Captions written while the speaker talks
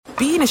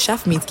being a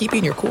chef means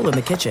keeping your cool in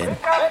the kitchen.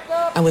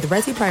 And with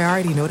Resi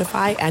Priority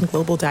Notify and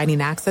Global Dining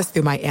Access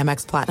through my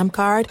Amex Platinum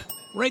card,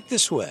 Right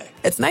this way.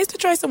 it's nice to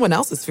try someone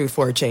else's food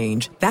for a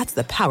change. That's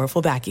the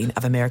powerful backing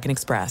of American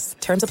Express.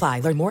 Terms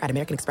apply. Learn more at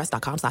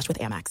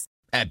americanexpress.com/withAmex.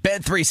 At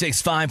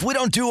Bet365, we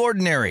don't do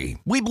ordinary.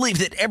 We believe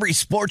that every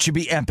sport should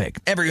be epic.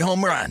 Every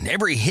home run,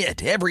 every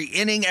hit, every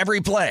inning, every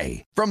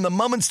play. From the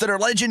moments that are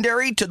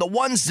legendary to the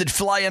ones that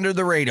fly under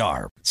the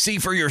radar. See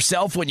for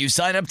yourself when you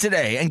sign up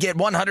today and get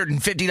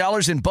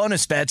 $150 in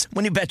bonus bets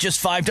when you bet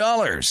just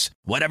 $5.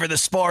 Whatever the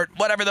sport,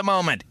 whatever the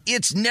moment,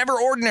 it's never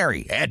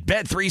ordinary at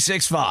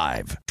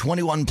Bet365.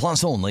 21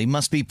 plus only.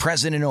 Must be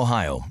present in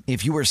Ohio.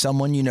 If you or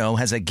someone you know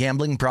has a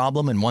gambling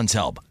problem and wants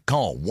help,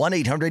 call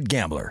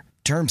 1-800-GAMBLER.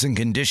 Terms and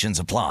conditions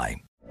apply.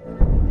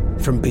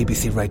 From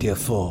BBC Radio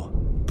 4,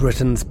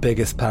 Britain's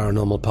biggest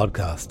paranormal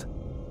podcast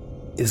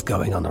is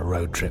going on a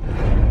road trip.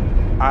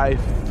 I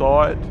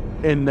thought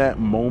in that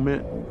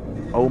moment,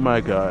 oh my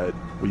God,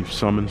 we've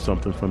summoned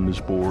something from this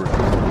board.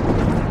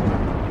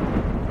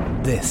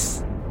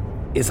 This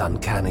is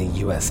Uncanny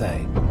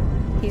USA.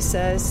 He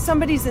says,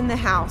 somebody's in the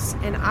house,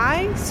 and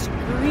I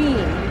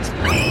screamed.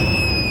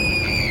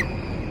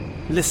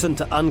 Listen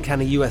to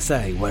Uncanny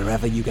USA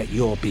wherever you get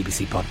your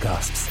BBC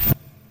podcasts,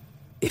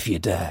 if you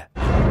dare.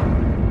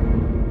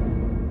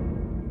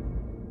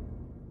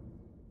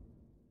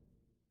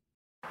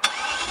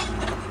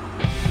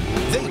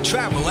 They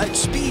travel at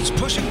speeds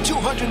pushing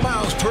 200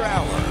 miles per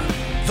hour.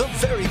 The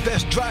very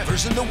best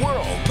drivers in the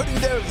world putting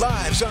their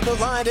lives on the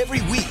line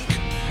every week.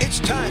 It's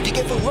time to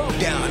get the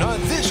lowdown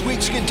on this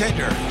week's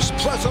contenders,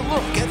 plus a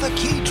look at the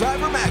key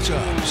driver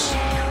matchups.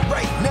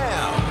 Right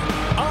now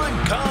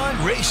on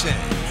Gone Racing.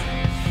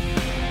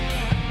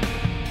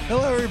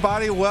 Hello,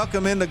 everybody.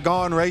 Welcome into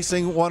Gone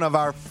Racing, one of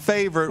our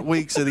favorite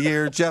weeks of the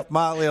year. Jeff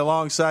Motley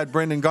alongside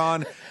Brendan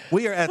Gaughan.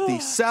 We are at the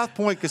South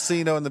Point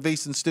Casino in the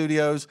Beeson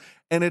Studios,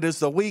 and it is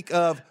the week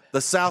of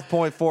the South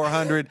Point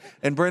 400.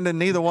 And, Brendan,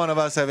 neither one of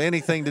us have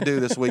anything to do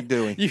this week,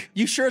 do we?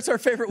 You sure it's our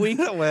favorite week?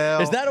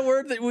 Well, is that a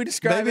word that we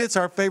describe? Maybe it's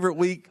our favorite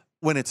week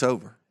when it's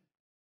over.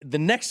 The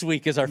next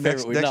week is our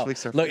favorite week. Next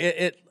week's our Look,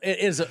 favorite.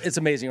 it's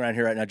amazing around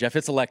here right now, Jeff.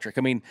 It's electric.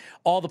 I mean,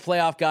 all the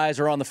playoff guys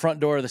are on the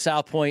front door of the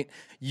South Point.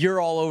 You're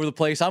all over the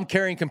place. I'm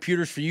carrying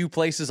computers for you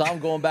places. I'm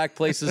going back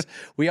places.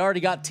 We already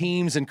got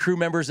teams and crew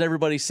members and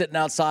everybody sitting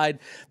outside.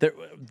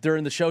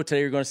 During the show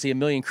today, you're going to see 1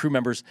 million crew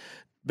members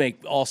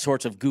make all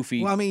sorts of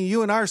goofy. Well, I mean,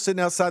 you and I are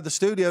sitting outside the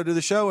studio to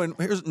the show, and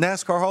here's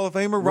NASCAR Hall of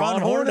Famer Ron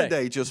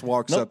Hornaday just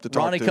walks up to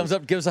talk Ronnie to comes us.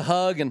 up, gives a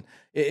hug, and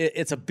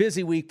it's a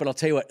busy week, but I'll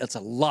tell you what, it's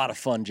a lot of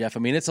fun, Jeff. I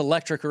mean, it's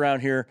electric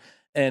around here.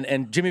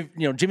 And Jimmy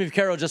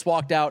Vaccaro just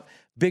walked out.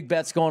 Big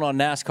bets going on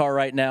NASCAR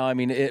right now. I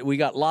mean, we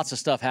got lots of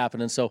stuff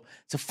happening. So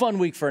it's a fun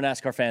week for a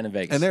NASCAR fan in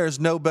Vegas. And there is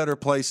no better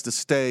place to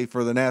stay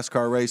for the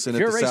NASCAR racing at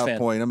the South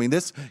Point. I mean,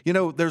 there's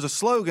a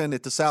slogan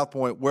at the South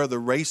Point where the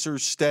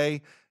racers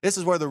stay. This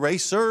is where the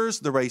racers,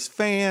 the race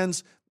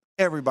fans,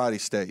 everybody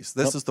stays.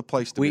 This is the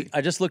place to be.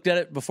 I just looked at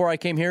it before I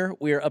came here.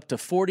 We are up to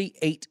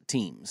 48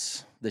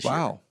 teams this year.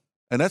 Wow.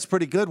 And that's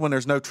pretty good when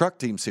there's no truck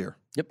teams here.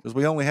 Yep. Because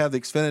we only have the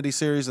Xfinity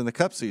Series and the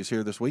Cup Series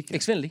here this weekend.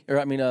 Xfinity,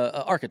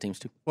 ARCA teams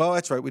too. Well,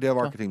 that's right. We do have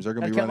ARCA teams. They're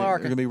going to be running. They're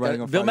going to be running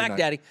on Bill Friday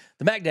night.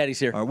 The Mac Daddy's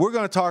here. We're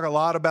going to talk a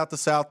lot about the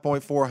South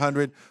Point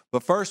 400,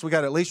 but first we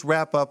got to at least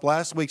wrap up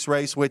last week's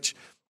race, which,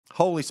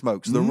 holy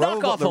smokes, the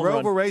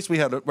Roval race we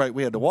had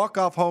the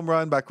walk-off home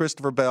run by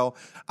Christopher Bell.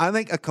 I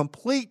think a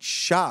complete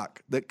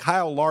shock that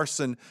Kyle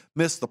Larson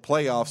missed the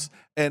playoffs,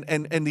 and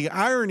the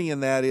irony in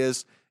that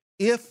is,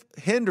 if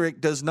Hendrick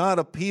does not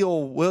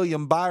appeal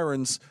William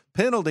Byron's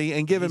penalty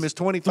and give him his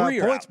 25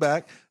 points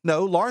back,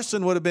 no,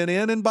 Larson would have been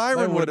in and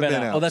Byron would have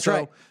been out. Oh, that's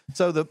right.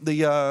 So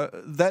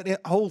that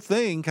whole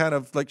thing kind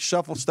of like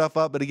shuffled stuff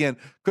up. But again,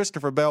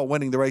 Christopher Bell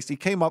winning the race. He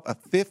came up a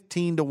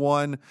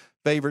 15-1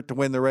 favorite to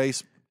win the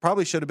race.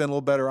 Probably should have been a little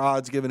better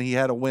odds given he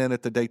had a win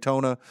at the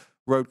Daytona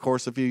road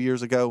course a few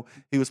years ago.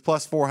 He was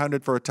plus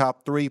 400 for a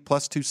top three,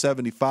 plus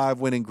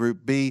 275 winning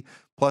Group B,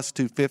 plus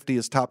 250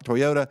 is top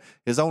Toyota.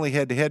 His only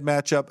head-to-head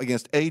matchup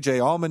against A.J.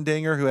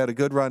 Allmendinger, who had a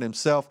good run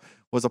himself,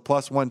 was a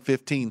plus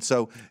 115.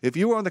 So if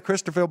you were on the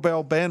Christopher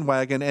Bell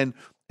bandwagon, and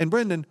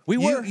Brendan,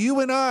 you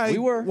and I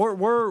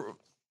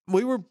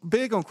were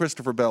big on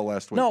Christopher Bell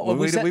last week. No,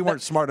 we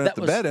weren't smart enough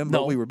to bet him,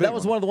 but we were big. That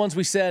was one of the ones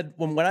we said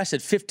when I said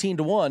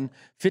 15-1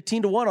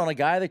 on a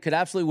guy that could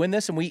absolutely win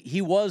this, and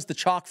he was the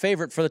chalk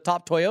favorite for the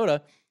top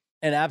Toyota.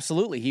 And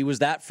absolutely, he was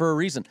that for a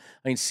reason.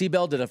 I mean,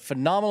 Seabell did a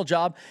phenomenal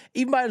job,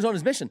 even by his own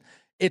admission.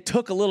 It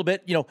took a little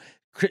bit,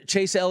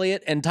 Chase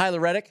Elliott and Tyler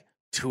Reddick,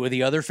 two of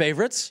the other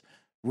favorites,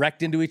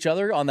 wrecked into each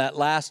other on that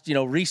last,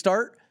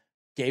 restart.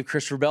 Gave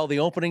Christopher Bell the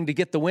opening to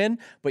get the win,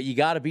 but you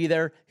got to be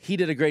there. He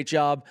did a great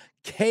job.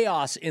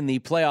 Chaos in the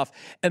playoff.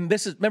 And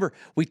remember,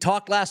 we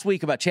talked last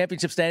week about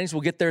championship standings.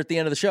 We'll get there at the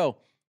end of the show.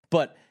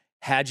 But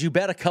had you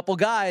bet a couple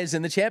guys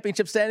in the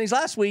championship standings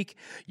last week,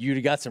 you'd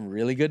have got some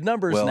really good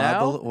numbers. Well,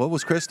 now, what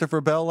was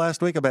Christopher Bell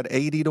last week? About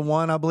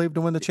 80-1, I believe,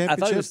 to win the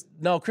championship.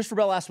 Christopher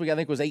Bell last week I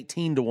think was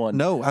 18-1.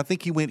 No, I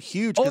think he went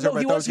huge Oh because no,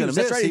 everybody he thought was he was huge.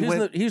 going to That's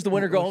miss. right. He was the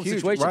winner go home huge,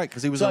 situation, right?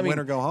 Because he was so, a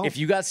winner go home. If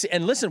you got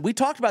and listen, we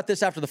talked about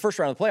this after the first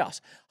round of the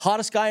playoffs.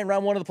 Hottest guy in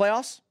round 1 of the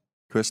playoffs.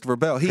 Christopher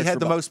Bell. He had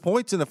the most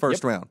points in the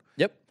first round.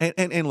 Yep.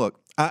 And look,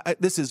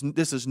 this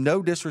is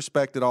no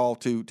disrespect at all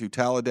to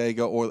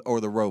Talladega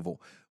or the Roval,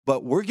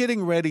 but we're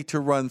getting ready to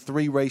run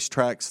 3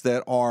 racetracks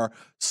that are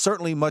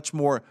certainly much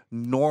more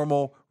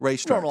normal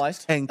racetracks.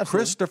 Normalized. And Absolutely.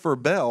 Christopher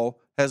Bell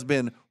has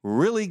been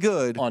really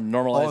good on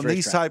normalized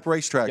these type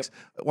racetracks.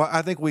 Yep. Well,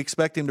 I think we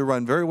expect him to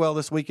run very well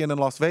this weekend in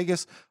Las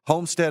Vegas.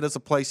 Homestead is a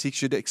place he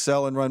should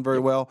excel and run very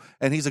well,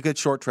 and he's a good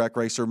short track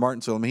racer.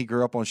 Martinsville, I mean, he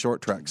grew up on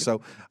short tracks.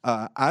 So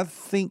I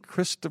think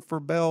Christopher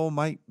Bell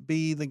might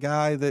be the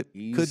guy that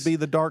could be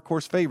the dark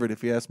horse favorite,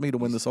 if you ask me, to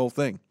win this whole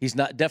thing. He's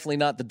definitely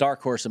not the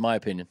dark horse in my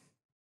opinion.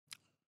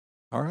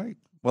 All right.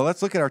 Well,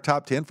 let's look at our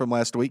top 10 from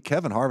last week.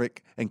 Kevin Harvick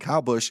and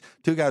Kyle Busch,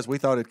 2 guys we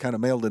thought had kind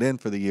of mailed it in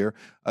for the year,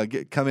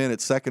 come in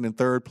at second and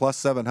third, plus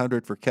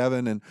 700 for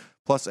Kevin and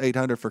plus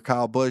 800 for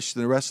Kyle Busch.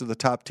 The rest of the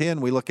top 10,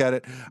 we look at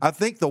it. I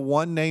think the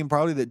one name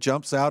probably that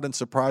jumps out and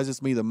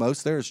surprises me the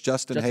most there is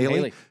Justin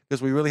Haley,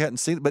 because we really hadn't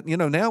seen it. But,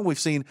 now we've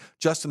seen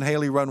Justin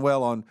Haley run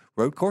well on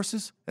road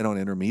courses and on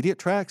intermediate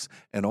tracks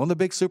and on the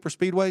big super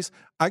speedways.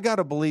 I got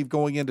to believe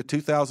going into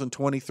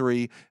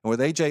 2023, and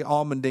with A.J.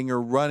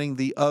 Allmendinger running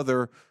the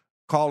other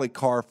Kaulig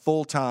car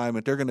full-time,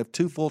 and they're going to have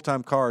 2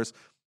 full-time cars,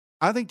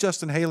 I think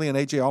Justin Haley and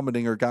A.J.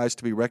 Allmendinger are guys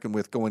to be reckoned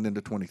with going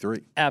into 23.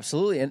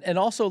 Absolutely. And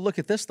also look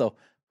at this, though.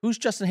 Who's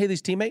Justin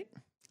Haley's teammate?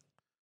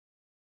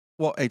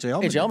 Well, A.J.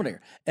 Allmendinger. A.J. Allmendinger.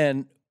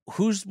 And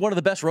who's one of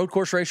the best road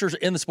course racers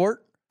in the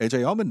sport? A.J.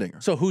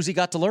 Allmendinger. So who's he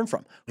got to learn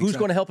from? Who's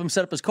going to help him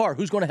set up his car?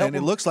 Who's going to help him?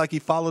 And it looks like he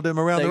followed him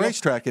around the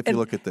racetrack if you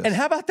look at this. And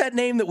how about that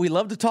name that we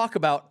love to talk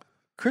about,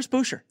 Chris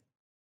Buescher?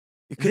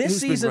 This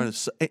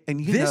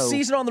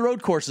season on the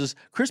road courses,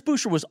 Chris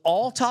Buescher was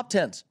all top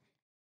 10s.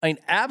 I mean,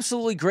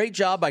 absolutely great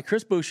job by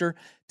Chris Buescher.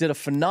 Did a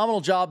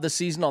phenomenal job this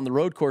season on the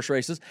road course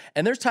races.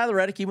 And there's Tyler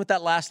Reddick with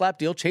that last lap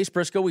deal. Chase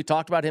Briscoe, we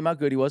talked about him, how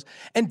good he was.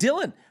 And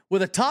Dylan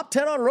with a top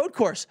 10 on road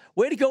course.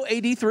 Way to go,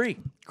 AD3.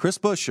 Chris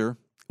Buescher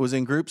was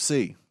in Group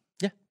C.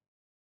 Yeah.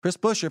 Chris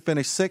Buescher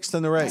finished 6th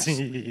in the race.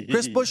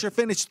 Chris Buescher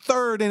finished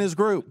 3rd in his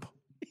group.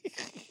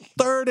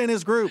 3rd in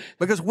his group,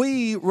 because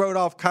we wrote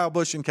off Kyle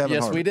Busch and Kevin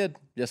Harvick.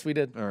 Yes, we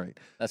did. All right.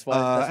 That's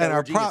why. And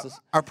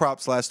our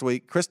props last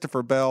week,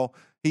 Christopher Bell,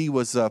 he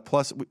was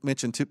plus, we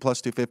mentioned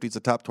plus 250 is the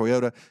top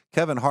Toyota.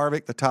 Kevin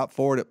Harvick, the top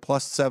Ford at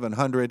plus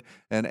 700,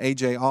 and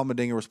A.J.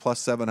 Allmendinger was plus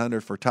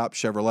 700 for top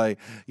Chevrolet.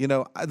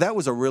 That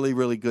was a really,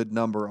 really good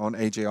number on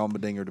A.J.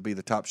 Allmendinger to be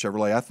the top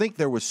Chevrolet. I think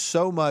there was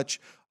so much,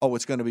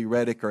 it's going to be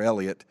Reddick or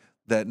Elliott,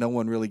 that no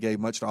one really gave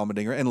much to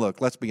Allmendinger. And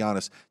look, let's be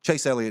honest,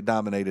 Chase Elliott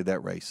dominated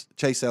that race.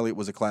 Chase Elliott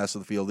was a class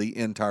of the field the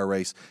entire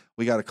race.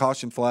 We got a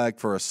caution flag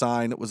for a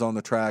sign that was on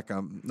the track.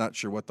 I'm not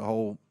sure what the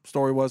whole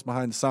story was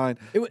behind the sign.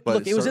 It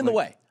was in the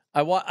way.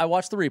 I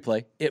watched the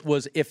replay. It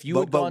was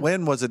But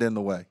when was it in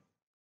the way?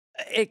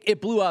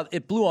 It blew out.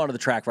 It blew onto the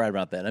track right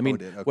about then. I mean,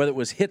 whether it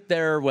was hit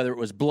there, whether it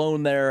was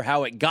blown there,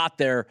 how it got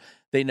there,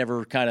 they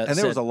never kind of. And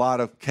there was a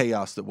lot of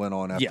chaos that went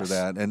on after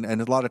that, and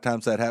a lot of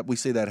times we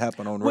see that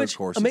happen on road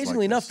courses.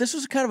 Amazingly enough, this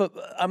was kind of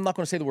a. I'm not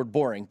going to say the word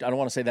boring. I don't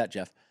want to say that,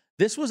 Jeff.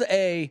 This was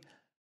a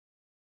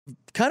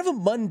kind of a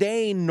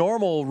mundane,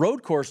 normal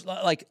road course,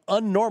 like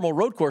unnormal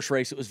road course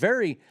race. It was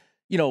very,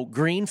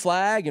 green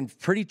flag and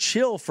pretty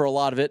chill for a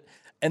lot of it,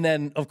 and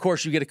then of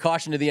course you get a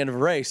caution to the end of a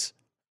race.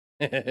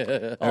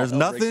 There's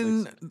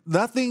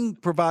nothing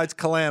provides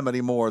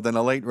calamity more than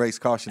a late race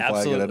caution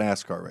flag at a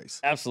NASCAR race.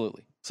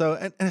 Absolutely.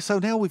 So so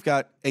now we've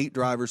got 8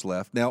 drivers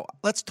left. Now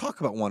let's talk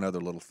about one other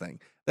little thing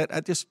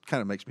that just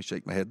kind of makes me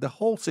shake my head. The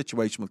whole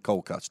situation with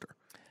Cole Custer.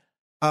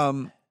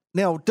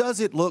 Now, does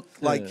it look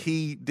like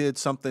he did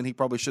something he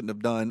probably shouldn't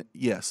have done?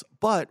 Yes.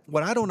 But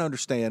what I don't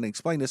understand, and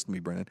explain this to me,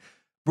 Brennan,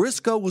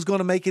 Briscoe was going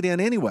to make it in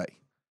anyway.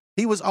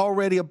 He was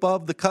already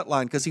above the cut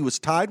line because he was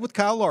tied with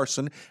Kyle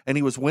Larson, and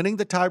he was winning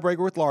the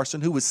tiebreaker with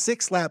Larson, who was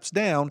 6 laps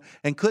down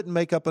and couldn't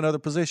make up another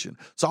position.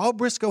 So all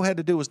Briscoe had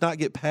to do was not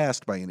get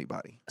passed by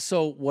anybody.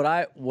 So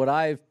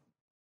I'm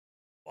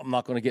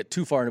not going to get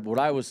too far into it,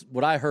 but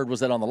what I heard was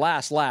that on the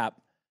last lap,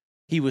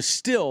 he was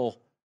still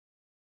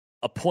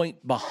a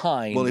point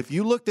behind. Well, if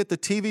you looked at the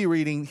TV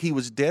reading, he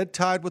was dead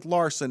tied with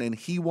Larson, and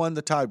he won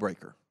the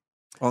tiebreaker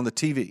on the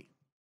TV.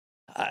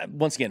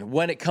 Once again,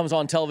 when it comes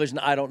on television,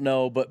 I don't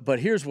know, but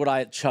here's what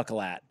I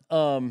chuckle at.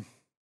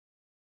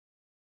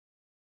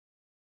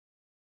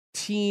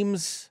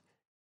 Teams,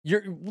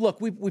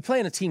 we play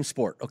in a team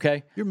sport,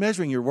 okay? You're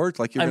measuring your words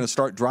like you're going to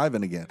start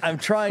driving again. I'm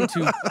trying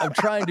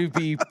to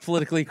be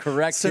politically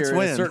correct Since here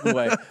when? in a certain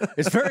way.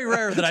 It's very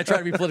rare that I try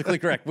to be politically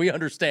correct. We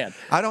understand.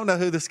 I don't know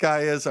who this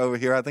guy is over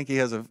here. I think he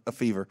has a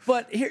fever.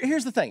 But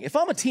here's the thing. If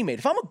I'm a teammate,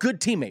 if I'm a good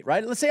teammate,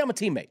 right? Let's say I'm a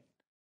teammate.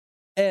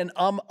 And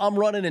I'm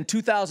running in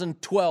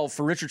 2012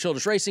 for Richard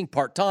Childress Racing,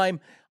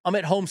 part-time. I'm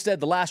at Homestead,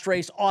 the last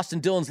race.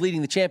 Austin Dillon's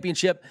leading the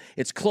championship.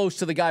 It's close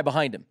to the guy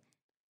behind him.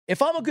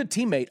 If I'm a good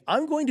teammate,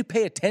 I'm going to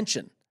pay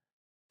attention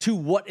to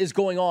what is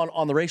going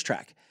on the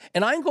racetrack.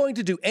 And I'm going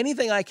to do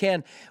anything I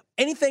can,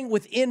 anything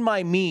within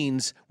my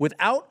means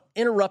without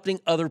interrupting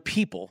other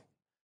people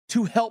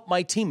to help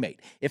my teammate.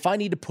 If I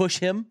need to push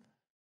him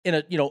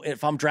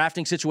if I'm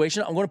drafting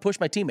situation, I'm going to push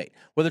my teammate,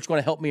 whether it's going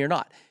to help me or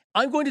not.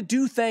 I'm going to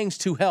do things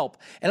to help,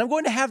 and I'm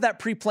going to have that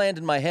pre-planned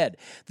in my head.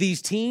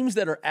 These teams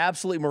that are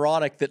absolutely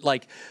moronic, that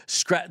like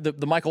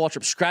the Michael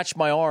Waltrip scratched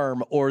my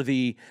arm, or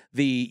the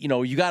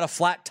you got a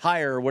flat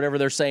tire, or whatever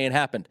they're saying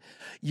happened.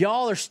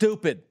 Y'all are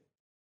stupid.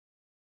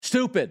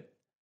 Stupid.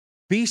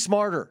 Be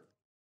smarter.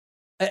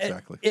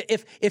 Exactly.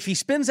 If he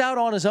spins out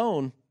on his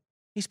own,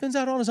 he spins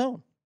out on his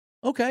own.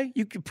 Okay,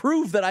 you can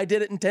prove that I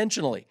did it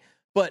intentionally,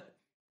 but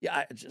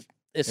yeah,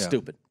 it's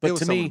stupid.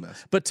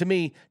 But to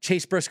me,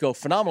 Chase Briscoe,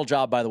 phenomenal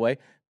job, by the way,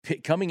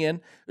 coming in.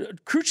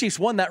 Crew Chiefs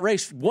won the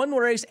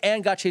race,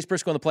 and got Chase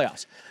Briscoe in the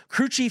playoffs.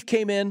 Crew Chief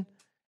came in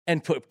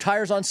and put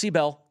tires on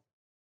Seabell,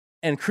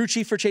 and crew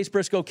chief for Chase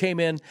Briscoe came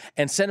in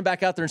and sent him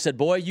back out there and said,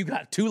 boy, you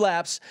got 2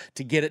 laps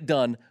to get it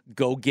done.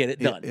 Go get it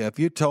done. If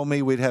you told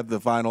me we'd have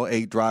the final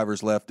 8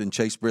 drivers left and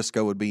Chase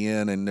Briscoe would be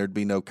in and there'd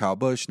be no Kyle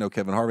Busch, no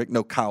Kevin Harvick,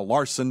 no Kyle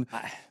Larson,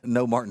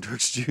 no Martin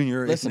Truex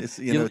Jr.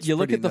 Listen, you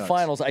look at the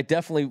finals, I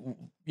definitely,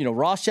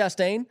 Ross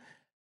Chastain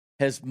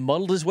has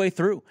muddled his way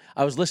through.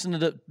 I was listening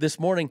to this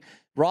morning.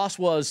 Ross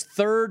was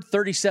 3rd,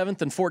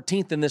 37th, and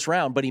 14th in this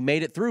round, but he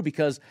made it through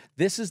because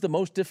this is the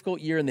most difficult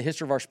year in the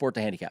history of our sport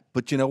to handicap.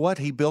 But you know what?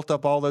 He built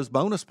up all those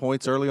bonus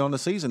points early on the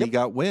season. Yep. He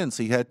got wins.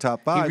 He had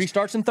top 5. He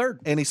restarts in 3rd.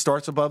 And he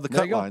starts above the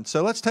cut line.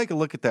 So let's take a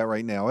look at that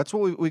right now. That's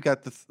what we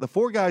got. The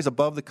 4 guys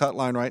above the cut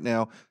line right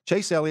now: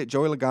 Chase Elliott,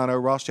 Joey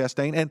Logano, Ross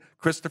Chastain, and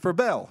Christopher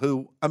Bell,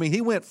 who,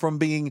 he went from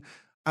being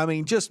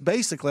just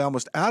basically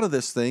almost out of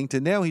this thing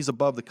to now he's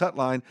above the cut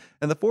line.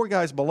 And the 4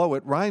 guys below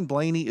it, Ryan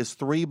Blaney is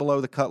 3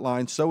 below the cut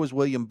line. So is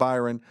William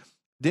Byron.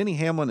 Denny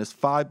Hamlin is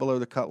 5 below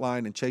the cut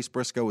line, and Chase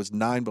Briscoe is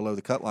 9 below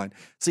the cut line.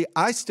 See,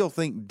 I still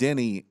think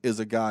Denny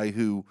is a guy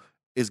who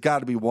is got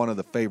to be one of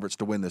the favorites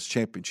to win this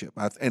championship.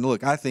 And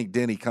look, I think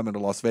Denny coming to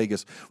Las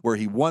Vegas, where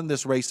he won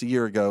this race a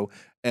year ago,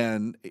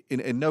 and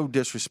in no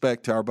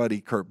disrespect to our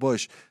buddy Kurt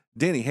Busch,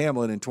 Denny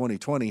Hamlin in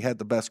 2020 had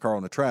the best car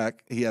on the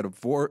track. He had a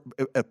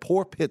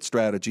poor pit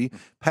strategy,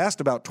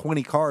 passed about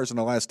 20 cars in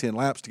the last 10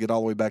 laps to get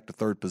all the way back to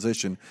 3rd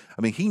position.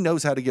 He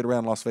knows how to get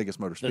around Las Vegas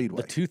Motor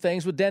Speedway. The 2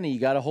 things with Denny you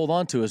got to hold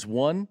on to is,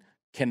 1,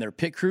 can their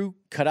pit crew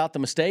cut out the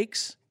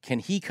mistakes? Can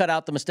he cut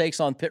out the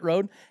mistakes on pit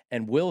road?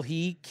 And will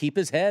he keep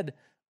his head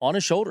on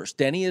his shoulders?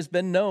 Denny has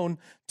been known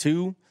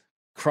to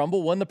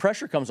crumble when the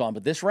pressure comes on.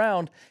 But this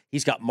round,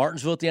 he's got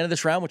Martinsville at the end of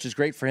this round, which is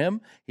great for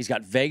him. He's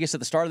got Vegas at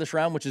the start of this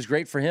round, which is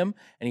great for him.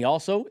 And he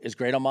also is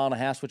great on Mile and a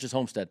Half, which is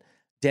Homestead.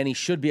 Denny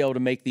should be able to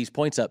make these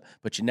points up,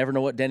 but you never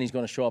know what Denny's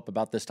going to show up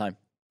about this time.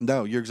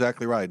 No, you're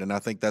exactly right. And I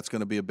think that's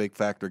going to be a big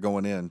factor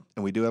going in.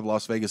 And we do have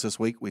Las Vegas this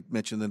week. We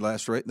mentioned the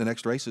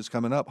next race is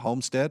coming up,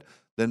 Homestead,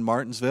 then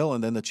Martinsville,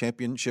 and then the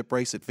championship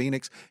race at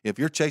Phoenix. If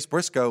you're Chase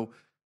Briscoe,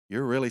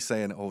 you're really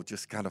saying,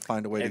 just kind of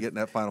find a way to get in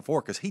that Final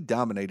 4, because he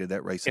dominated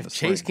that race in the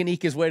spring. If Chase can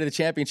eke his way to the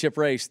championship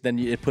race, then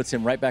it puts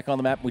him right back on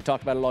the map. We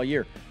talked about it all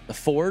year. The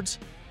Fords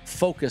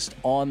focused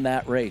on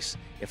that race.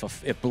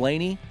 If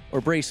Blaney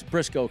or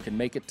Briscoe can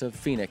make it to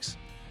Phoenix,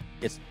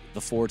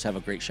 the Fords have a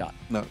great shot.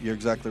 No, you're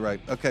exactly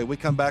right. Okay, we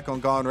come back on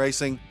Gone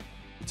Racing.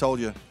 We told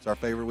you it's our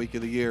favorite week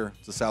of the year.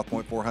 It's the South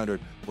Point 400.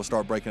 We'll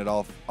start breaking it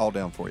all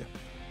down for you.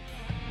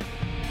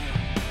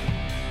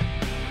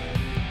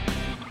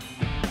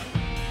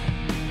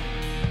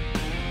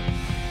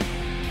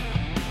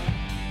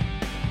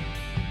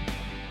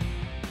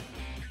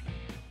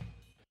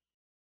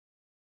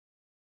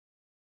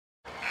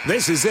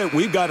 This is it.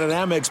 We've got an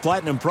Amex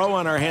Platinum Pro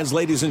on our hands,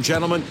 ladies and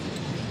gentlemen.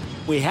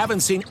 We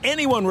haven't seen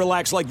anyone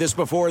relax like this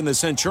before in the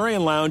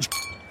Centurion Lounge.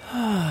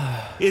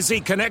 Is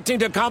he connecting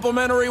to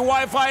complimentary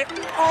Wi-Fi?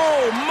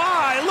 Oh,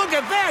 my! Look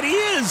at that! He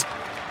is!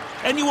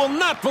 And you will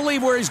not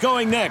believe where he's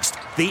going next.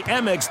 The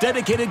Amex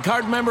dedicated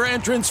card member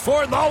entrance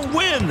for the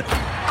win!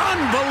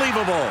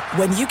 Unbelievable!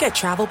 When you get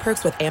travel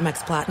perks with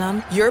Amex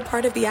Platinum, you're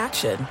part of the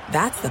action.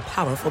 That's the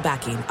powerful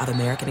backing of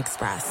American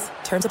Express.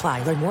 Terms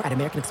apply. Learn more at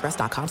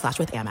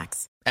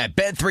americanexpress.com/withAmex. At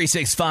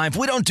Bet365,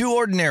 we don't do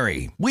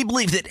ordinary. We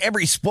believe that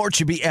every sport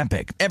should be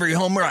epic. Every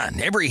home run,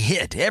 every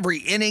hit, every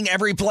inning,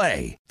 every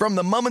play. From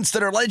the moments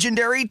that are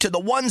legendary to the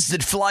ones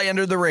that fly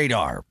under the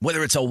radar.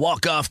 Whether it's a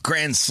walk-off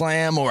grand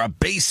slam or a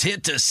base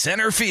hit to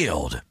center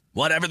field.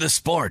 Whatever the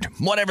sport,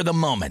 whatever the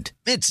moment,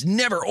 it's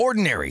never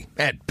ordinary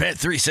at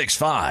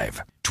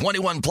Bet365.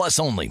 21 plus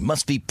only.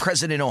 Must be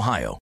present in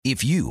Ohio.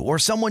 If you or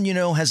someone you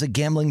know has a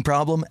gambling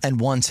problem and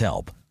wants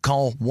help,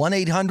 call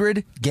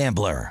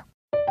 1-800-GAMBLER.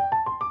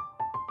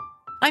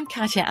 I'm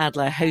Katya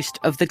Adler, host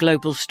of The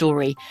Global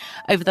Story.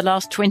 Over the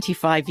last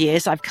 25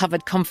 years, I've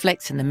covered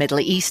conflicts in the Middle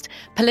East,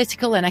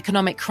 political and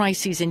economic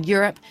crises in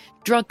Europe,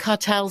 drug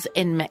cartels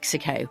in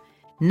Mexico.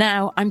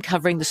 Now I'm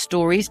covering the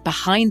stories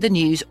behind the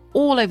news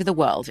all over the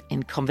world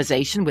in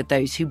conversation with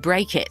those who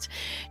break it.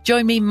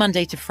 Join me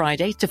Monday to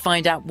Friday to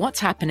find out what's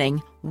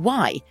happening,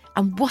 why,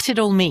 and what it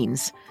all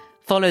means.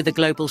 Follow The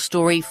Global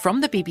Story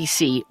from the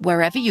BBC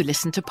wherever you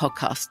listen to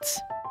podcasts.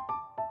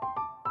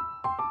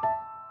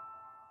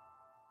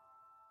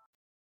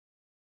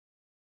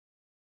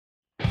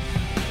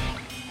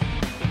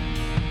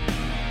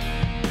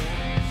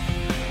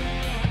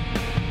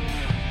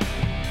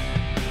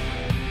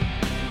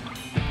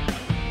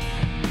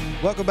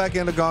 Welcome back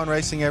into Gone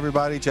Racing,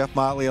 everybody. Jeff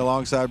Motley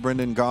alongside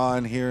Brendan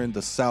Gaughan here in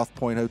the South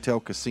Point Hotel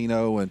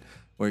Casino, and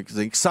it's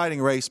an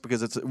exciting race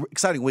because it's an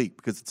exciting week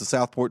because it's a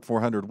Southport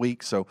 400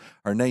 week. So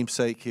our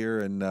namesake here,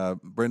 and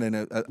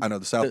Brendan, I know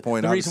the South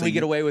Point. The reason we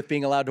get away with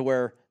being allowed to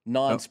wear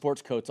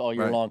non-sports coats all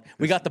year long.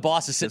 We got the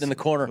bosses sitting in the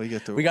corner. We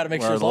got to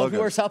make sure as long as we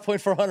wear South Point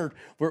 400,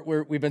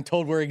 we've been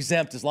told we're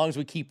exempt as long as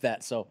we keep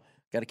that. So.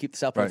 Got to keep the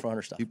South Point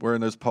 400 stuff. Keep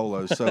wearing those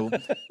polos. So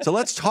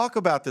let's talk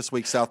about this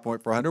week's South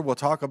Point 400. We'll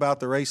talk about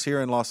the race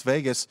here in Las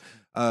Vegas.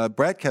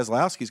 Brad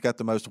Keselowski's got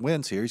the most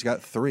wins here. He's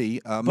got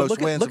 3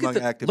 most wins among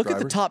active drivers. Look at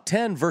the top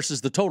 10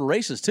 versus the total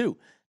races too.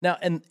 Now,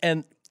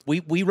 and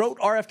we wrote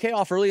RFK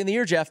off early in the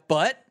year, Jeff,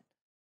 but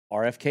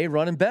RFK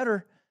running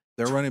better.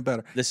 They're running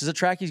better. This is a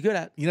track he's good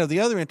at. You know,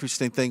 the other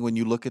interesting thing when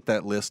you look at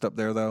that list up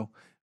there, though,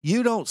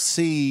 you don't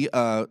see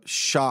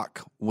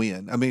shock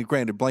win. I mean,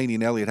 granted, Blaney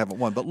and Elliott haven't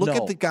won, but look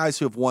at the guys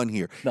who have won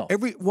here. No.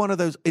 Every one of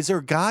those, is there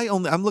a guy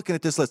on I'm looking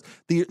at this list.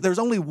 There's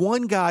only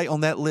one guy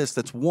on that list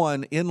that's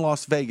won in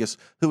Las Vegas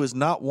who has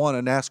not won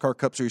a NASCAR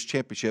Cup Series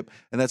championship,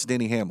 and that's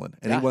Denny Hamlin.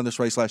 And he won this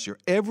race last year.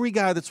 Every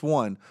guy that's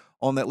won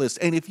on that list.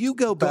 And if you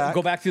go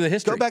back through the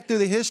history. Go back through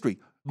the history.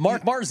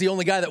 Mark Martin's the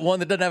only guy that won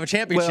that doesn't have a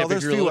championship. Well,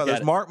 there's a few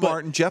others. Mark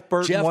Martin, Jeff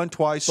Burton won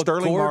twice,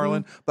 Sterling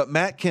Marlin, but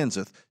Matt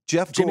Kenseth,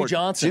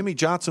 Jimmy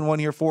Johnson won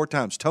here 4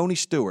 times, Tony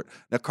Stewart.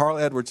 Now, Carl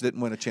Edwards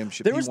didn't win a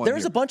championship. There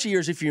was a bunch of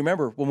years, if you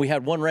remember, when we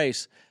had one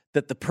race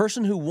that the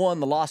person who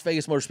won the Las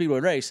Vegas Motor Speedway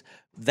race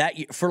that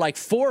for like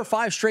 4 or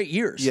 5 straight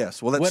years.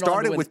 Yes, well, that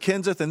started with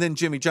Kenseth, and then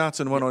Jimmy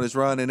Johnson went on his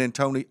run, and then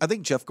Tony. I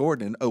think Jeff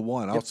Gordon in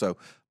 2001 also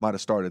might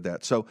have started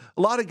that. So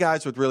a lot of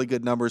guys with really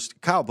good numbers.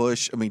 Kyle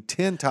Busch,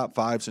 10 top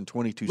 5s and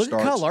 22 starts.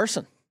 Look at Kyle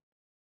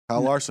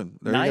Larson.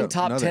 There 9 you go.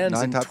 top 10s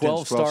and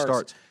 12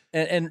 starts.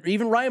 And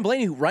even Ryan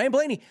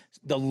Blaney,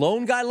 the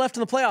lone guy left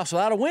in the playoffs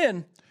without a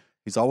win.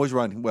 He's always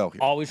running well here.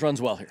 Always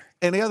runs well here.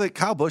 And the other,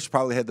 Kyle Busch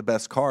probably had the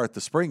best car at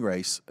the spring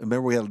race.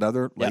 Remember, we had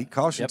another late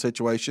caution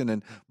situation,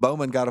 and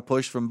Bowman got a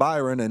push from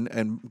Byron,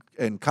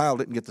 and Kyle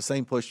didn't get the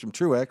same push from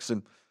Truex,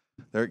 and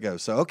there it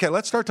goes. So, okay,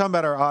 let's start talking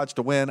about our odds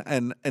to win.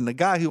 And the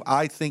guy who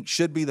I think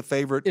should be the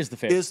favorite is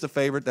the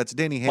favorite. That's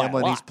Denny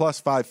Hamlin. He's plus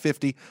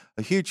 550,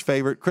 a huge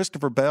favorite.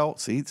 Christopher Bell.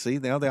 See,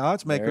 now the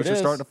odds makers are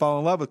starting to fall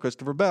in love with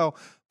Christopher Bell.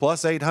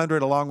 Plus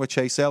 800 along with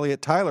Chase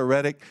Elliott, Tyler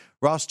Reddick,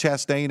 Ross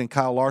Chastain, and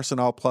Kyle Larson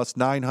all plus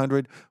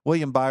 900.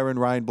 William Byron,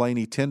 Ryan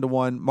Blaney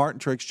 10-1. Martin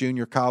Truex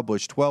Jr., Kyle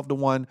Busch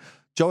 12-1.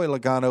 Joey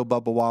Logano,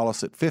 Bubba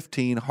Wallace at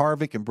 15.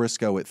 Harvick and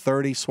Briscoe at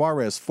 30.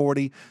 Suarez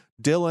 40.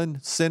 Dillon,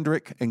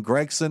 Cindric, and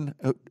Gregson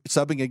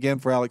subbing again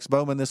for Alex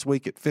Bowman this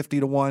week at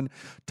 50-1.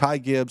 Ty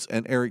Gibbs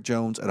and Eric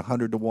Jones at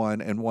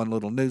 100-1. And one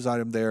little news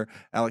item there,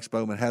 Alex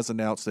Bowman has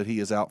announced that he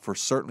is out for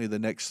certainly the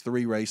next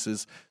 3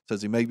 races.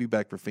 Says he may be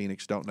back for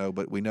Phoenix, don't know,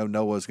 but we know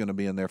Noah is going to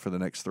be in there for the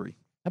next 3.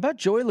 How about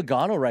Joey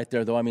Logano right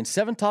there, though?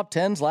 7 top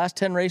 10s, last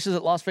 10 races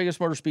at Las Vegas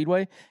Motor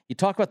Speedway. You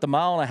talk about the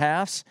 1.5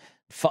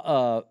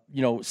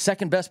 miles.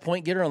 Second best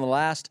point getter on the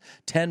last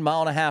 10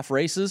 1.5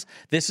 races.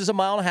 This is a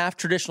 1.5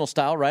 traditional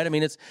style, right?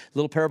 It's a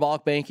little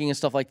parabolic banking and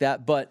stuff like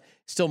that, but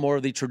still more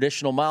of the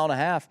traditional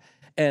 1.5.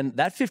 And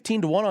that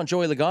 15-1 on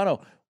Joey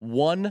Logano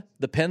won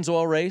the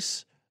Pennzoil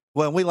race.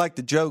 Well, we like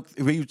to joke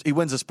he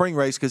wins a spring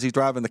race because he's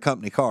driving the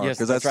company car,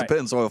 because that's right. The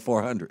Pennzoil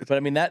 400.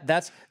 But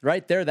that's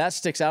right there. That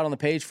sticks out on the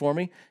page for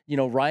me.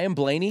 Ryan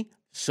Blaney,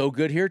 so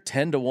good here,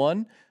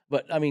 10-1.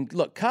 But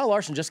look, Kyle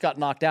Larson just got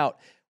knocked out.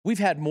 We've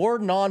had more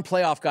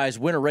non-playoff guys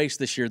win a race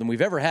this year than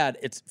we've ever had.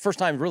 It's first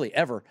time really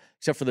ever,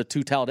 except for the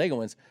 2 Talladega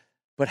wins.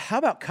 But how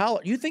about Kyle?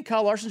 You think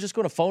Kyle Larson's just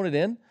going to phone it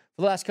in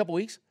for the last couple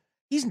weeks?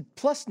 He's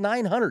plus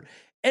 900.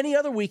 Any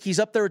other week, he's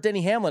up there with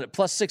Denny Hamlin at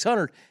plus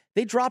 600.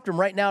 They dropped him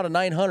right now to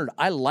 900.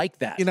 I like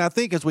that. I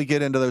think as we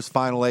get into those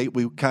final 8,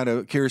 we kind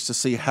of curious to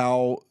see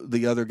how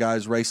the other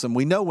guys race them.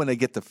 We know when they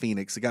get to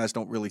Phoenix, the guys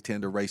don't really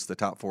tend to race the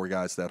top 4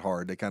 guys that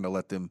hard. They kind of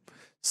let them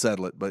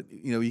settle it. But,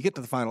 you get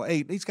to the final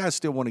 8, these guys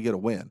still want to get a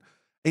win.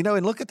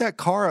 And look at that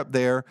car up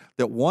there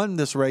that won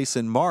this race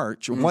in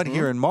March, won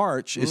here in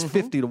March, is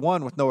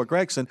 50-1 with Noah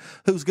Gragson,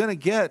 who's going to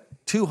get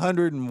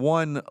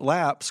 201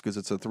 laps, because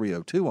it's a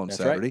 302 on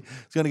Saturday. Right.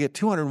 He's going to get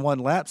 201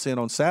 laps in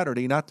on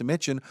Saturday, not to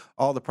mention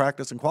all the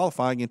practice and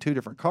qualifying in 2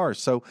 different cars.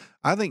 So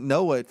I think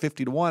Noah at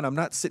 50-1, I'm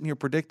not sitting here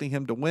predicting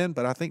him to win,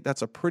 but I think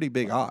that's a pretty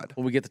big odd.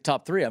 When we get the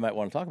top 3, I might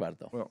want to talk about it,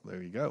 though. Well,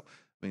 there you go.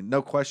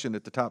 No question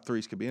that the top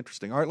 3s could be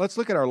interesting. All right, let's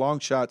look at our long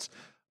shots.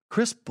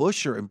 Chris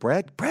Buescher and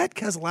Brad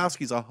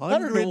Keselowski's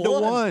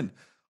 100-1.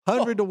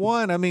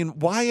 100-1.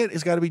 Wyatt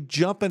has got to be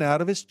jumping out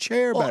of his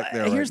chair back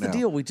there. Here's the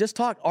deal. We just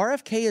talked.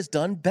 RFK has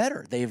done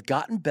better. They've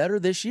gotten better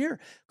this year.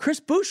 Chris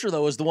Buescher,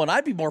 though, is the one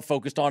I'd be more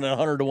focused on at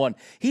 100-1.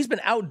 He's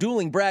been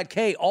out-dueling Brad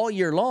K all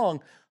year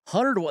long.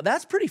 100-1.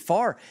 That's pretty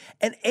far.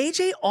 And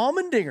AJ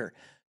Allmendinger,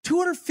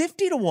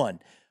 250-1.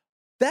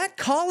 That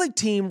Colleague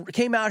team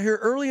came out here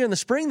earlier in the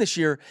spring this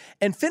year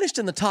and finished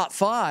in the top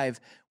 5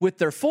 with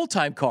their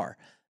full-time car.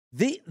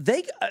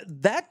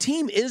 That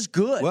team is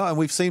good. Well, and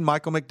we've seen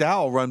Michael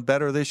McDowell run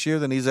better this year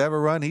than he's ever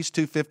run. He's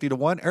 250 to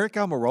 1. Eric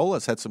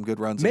Almirola's had some good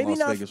runs in Las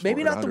Vegas.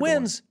 Maybe not the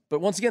wins,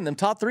 but once again, them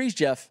top 3s,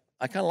 Jeff,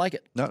 I kind of like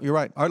it. No, you're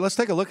right. All right, let's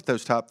take a look at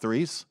those top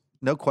 3s.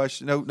 No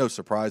question, no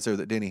surprise there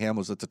that Denny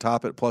Hamlin's at the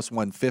top at plus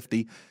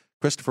 150.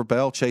 Christopher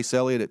Bell, Chase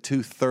Elliott at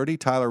 230.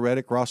 Tyler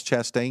Reddick, Ross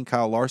Chastain,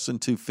 Kyle Larson,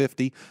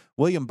 250.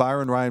 William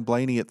Byron, Ryan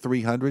Blaney at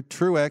 300.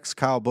 Truex,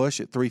 Kyle Busch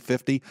at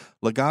 350.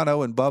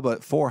 Logano and Bubba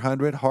at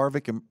 400.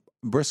 Harvick and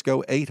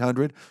Briscoe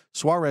 800.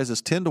 Suarez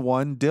is 10 to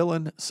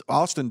 1.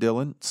 Austin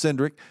Dillon,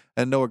 Cindric,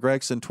 and Noah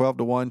Gragson 12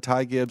 to 1.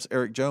 Ty Gibbs,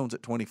 Eric Jones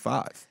at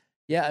 25.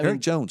 Yeah, Eric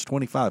Jones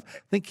 25. I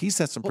think he's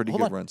had some pretty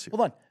good runs here.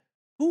 Hold on.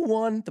 Who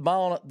won the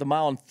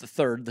mile and the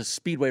third, the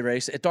speedway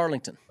race at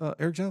Darlington?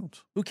 Eric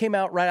Jones. Who came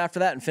out right after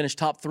that and finished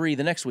top 3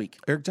 the next week?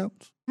 Eric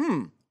Jones.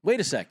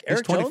 Wait a sec. He's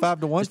Eric 25 Jones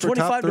to 1 is for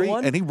top 3,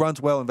 1? and he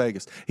runs well in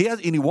Vegas. And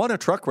he won a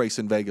truck race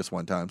in Vegas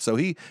one time, so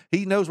he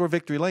knows where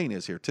victory lane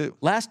is here too.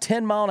 Last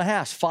 10 mile and a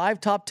half, 5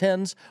 top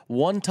 10s,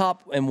 1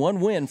 top and 1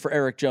 win for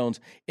Eric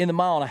Jones in the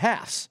mile and a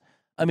halves.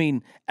 I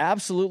mean,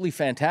 absolutely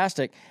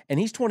fantastic.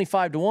 And he's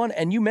 25 to 1.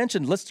 And you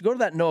mentioned, let's go to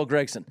that Noah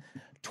Gragson.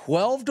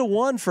 12 to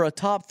 1 for a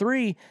top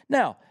 3.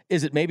 Now,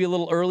 is it maybe a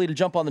little early to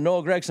jump on the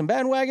Noah Gragson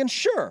bandwagon?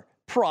 Sure,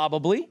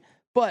 probably.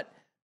 But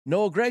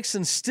Noah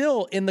Gregson's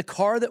still in the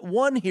car that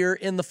won here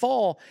in the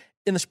spring,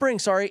 and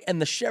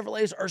the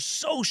Chevrolets are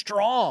so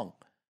strong.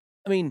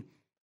 I mean,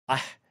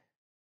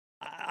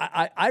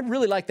 I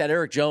really like that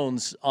Eric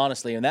Jones,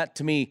 honestly, and that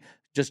to me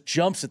just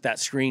jumps at that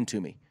screen to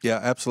me. Yeah,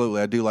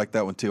 absolutely. I do like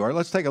that one too. All right,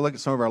 let's take a look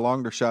at some of our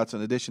longer shots.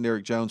 In addition to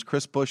Eric Jones,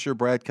 Chris Buescher,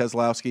 Brad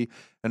Keselowski,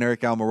 and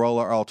Eric Almirola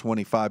are all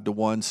 25 to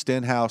 1.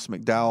 Stenhouse,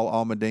 McDowell,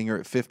 Allmendinger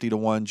at 50 to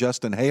 1.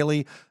 Justin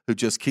Haley, who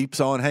just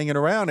keeps on hanging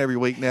around every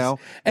week now,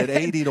 at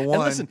 80 to 1.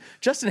 And listen,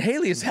 Justin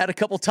Haley has had a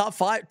couple top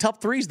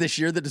 3s this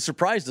year that has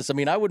surprised us. I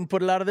mean, I wouldn't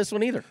put it out of this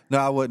one either. No,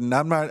 I wouldn't.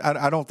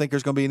 I don't think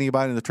there's going to be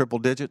anybody in the triple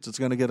digits that's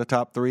going to get a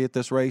top 3 at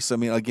this race. I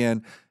mean,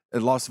 again,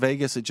 at Las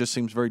Vegas, it just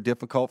seems very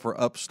difficult for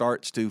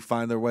upstarts to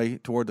find their way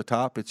toward the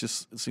top. It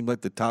seems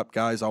like the top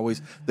guys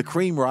always – the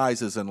cream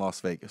rises in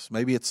Las Vegas.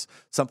 Maybe it's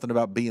something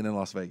about being in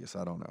Las Vegas.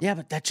 I don't know. Yeah,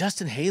 but that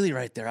Justin Haley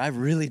right there, I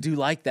really do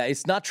like that.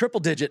 It's not triple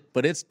digit,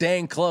 but it's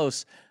dang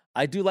close.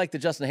 I do like the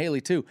Justin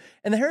Haley too.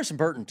 And the Harrison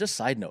Burton, just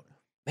side note,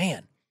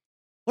 man,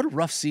 what a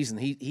rough season.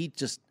 He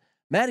just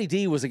 – Matty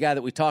D was a guy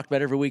that we talked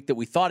about every week that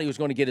we thought he was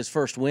going to get his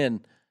first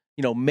win,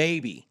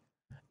 maybe.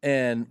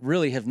 And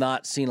really have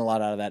not seen a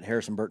lot out of that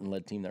Harrison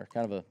Burton-led team there.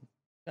 Kind of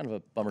a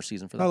bummer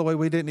season for them. By the way,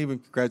 we didn't even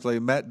congratulate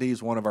him. Matt D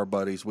is one of our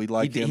buddies. We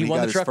like him. He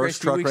got his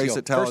first truck race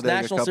at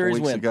Talladega a couple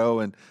weeks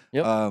ago. And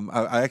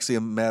I actually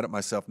am mad at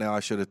myself now. I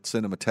should have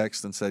sent him a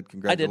text and said,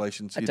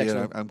 congratulations. I did.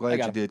 I'm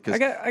glad you did.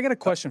 I got a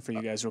question for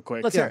you guys real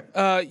quick. Let's hear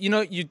it.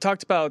 You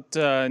talked about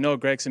Noah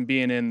Gragson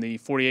being in the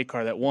 48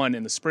 car that won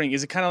in the spring.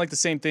 Is it kind of like the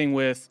same thing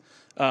with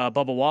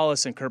Bubba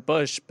Wallace and Kurt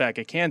Busch back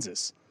at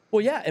Kansas? Well,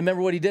 yeah, and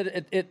remember what he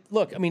did?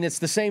 Look, I mean, it's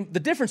the same. The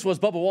difference was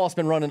Bubba Wallace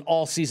been running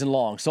all season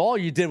long, so all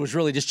you did was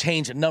really just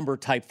change a number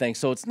type thing.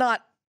 So it's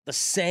not the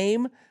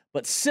same,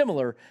 but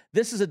similar.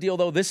 This is a deal,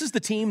 though. This is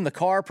the team, the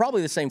car,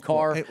 probably the same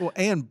car.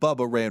 And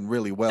Bubba ran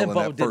really well in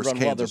that first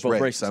Kansas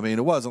race. I mean,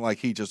 it wasn't like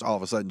he just all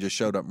of a sudden just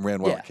showed up and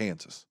ran well at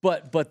Kansas.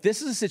 But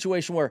this is a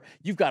situation where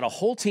you've got a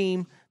whole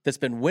team that's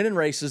been winning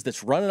races,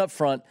 that's running up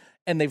front,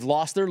 and they've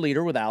lost their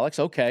leader with Alex.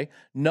 Okay,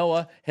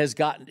 Noah is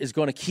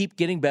going to keep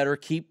getting better,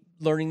 keep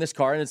learning this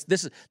car, and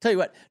tell you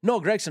what,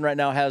 Noah Gragson right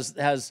now has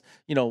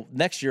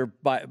next year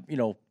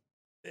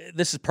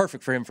this is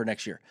perfect for him for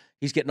next year.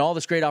 He's getting all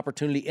this great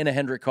opportunity in a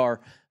Hendrick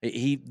car.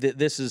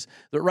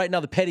 Right now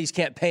the Petties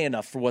can't pay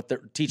enough for what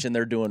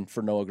they're doing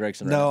for Noah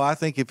Gragson. No, I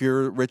think if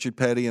you're Richard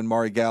Petty and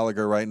Maury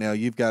Gallagher right now,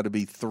 you've got to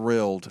be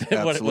thrilled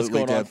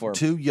absolutely to have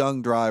 2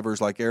 young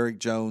drivers like Eric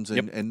Jones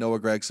and Noah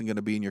Gragson going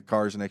to be in your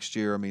cars next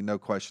year. I mean, no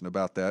question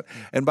about that.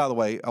 And by the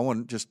way, I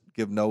want to just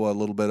give Noah a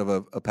little bit of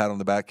a pat on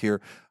the back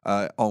here.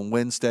 On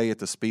Wednesday at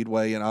the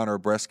Speedway in honor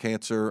of Breast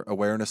Cancer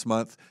Awareness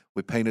Month,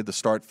 we painted the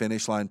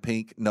start-finish line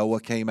pink. Noah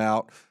came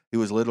out. He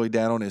was literally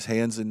down on his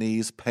hands and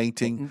knees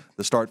painting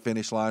the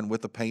start-finish line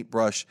with a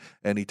paintbrush,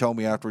 and he told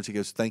me afterwards, he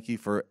goes, thank you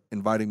for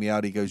inviting me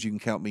out. He goes, you can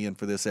count me in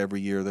for this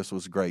every year. This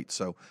was great.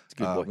 So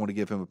I want to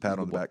give him a pat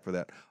on the back for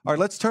that. All right,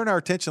 let's turn our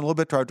attention a little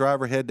bit to our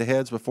driver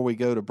head-to-heads before we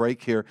go to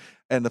break here.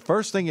 And the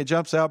first thing that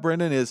jumps out,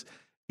 Brendan, is,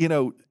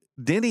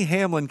 Denny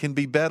Hamlin can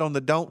be bet on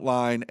the don't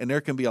line, and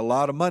there can be a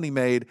lot of money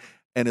made.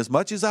 And as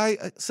much as I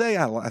say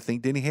I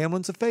think Denny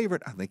Hamlin's a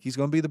favorite, I think he's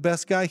going to be the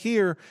best guy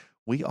here.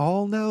 We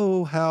all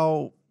know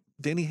how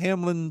Denny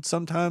Hamlin,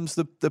 sometimes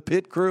the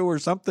pit crew or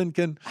something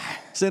can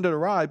send it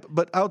awry.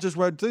 But I'll just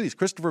run through these.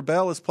 Christopher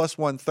Bell is plus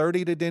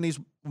 130 to Denny's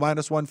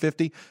minus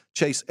 150.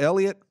 Chase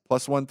Elliott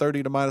plus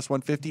 130 to minus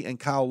 150. And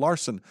Kyle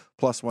Larson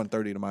plus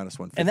 130 to minus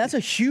 150. And that's a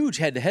huge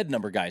head-to-head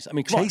number, guys. I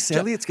mean, come Chase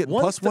Elliott's getting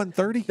plus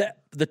 130?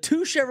 The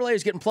 2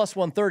 Chevrolets getting plus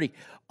 130.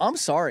 I'm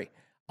sorry.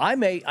 I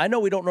know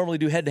we don't normally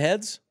do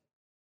head-to-heads.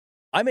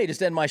 I may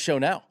just end my show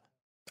now.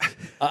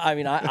 I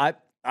mean,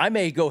 I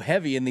may go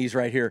heavy in these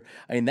right here.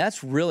 I mean,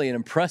 that's really an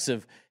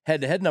impressive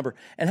head-to-head number.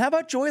 And how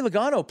about Joey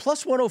Logano,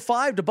 plus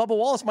 105 to Bubba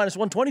Wallace, minus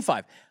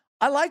 125?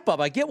 I like Bubba.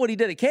 I get what he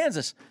did at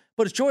Kansas,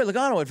 but it's Joey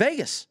Logano at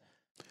Vegas.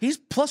 He's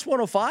plus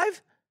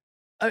 105?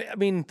 I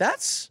mean,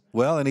 that's...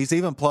 Well, and he's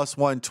even plus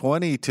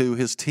 120 to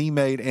his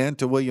teammate and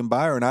to William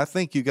Byron. I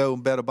think you go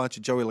and bet a bunch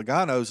of Joey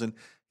Logano's, and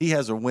he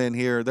has a win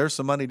here. There's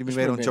some money to be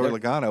made on Joey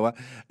Logano.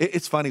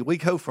 It's funny. We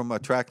go from a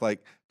track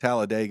like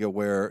Talladega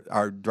where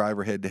our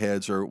driver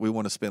head-to-heads are, we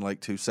want to spend like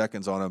 2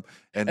 seconds on them.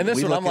 And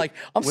this one,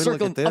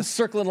 I'm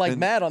circling like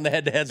mad on the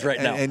head-to-heads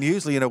right now. And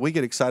usually, we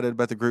get excited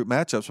about the group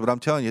matchups, but I'm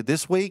telling you,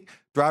 this week,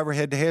 driver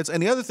head-to-heads.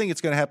 And the other thing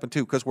that's going to happen,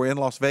 too, because we're in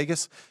Las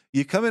Vegas,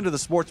 you come into the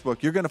sports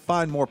book, you're going to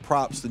find more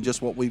props than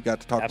just what we've got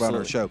to talk about on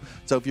our show.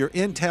 So if you're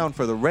in town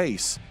for the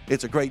race,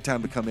 it's a great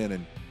time to come in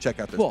and check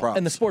out those props.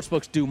 And the sports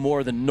books do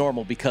more than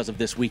normal because of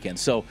this weekend.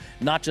 So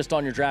not just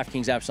on your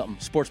DraftKings app, something.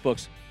 Sports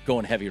books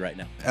going heavy right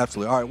now.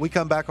 Absolutely. All right, we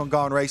come back on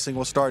Gone Racing.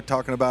 We'll start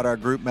talking about our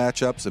group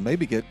matchups and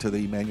maybe get to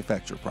the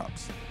manufacturer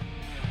props.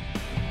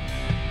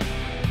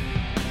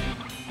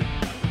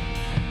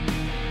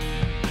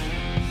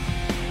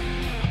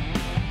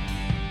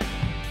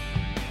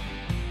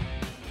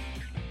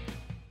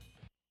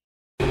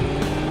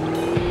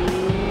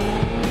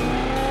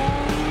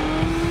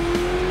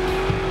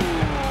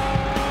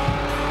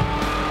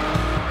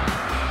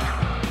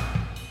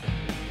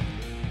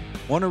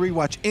 Want to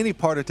rewatch any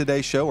part of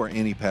today's show or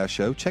any past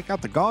show? Check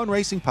out the Gone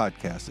Racing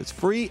podcast. It's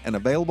free and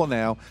available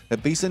now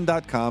at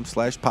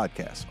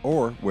VSiN.com/podcast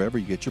or wherever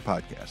you get your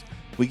podcast.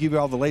 We give you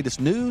all the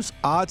latest news,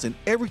 odds, and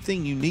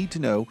everything you need to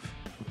know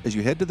as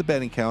you head to the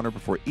betting counter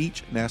before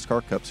each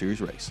NASCAR Cup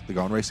Series race. The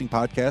Gone Racing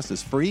podcast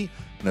is free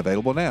and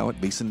available now at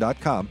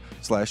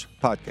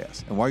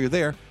VSiN.com/podcast. And while you're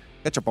there,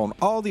 catch up on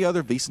all the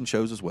other VSiN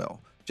shows as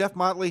well. Jeff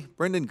Motley,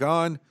 Brendan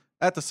Gaughan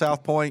at the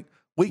South Point,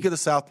 week of the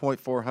South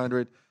Point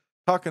 400.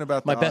 Talking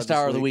about my best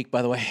hour of the week,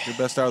 by the way. Your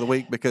best hour of the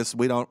week because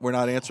we're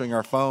not answering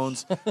our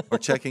phones or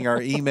checking our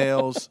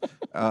emails,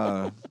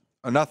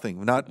 or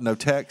nothing. No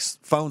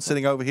text. Phone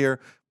sitting over here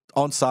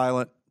on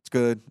silent. It's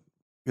good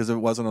because if it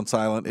wasn't on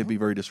silent, it'd be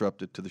very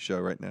disruptive to the show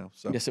right now.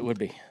 So yes, it would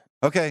be.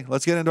 Okay,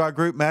 let's get into our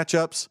group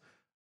matchups,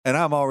 and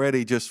I'm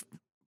already just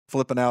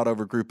flipping out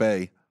over Group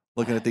A,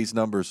 looking at these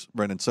numbers,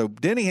 Brendan. So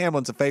Denny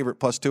Hamlin's a favorite,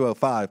 plus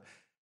 205.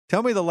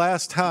 Tell me the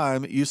last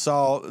time you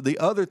saw the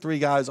other three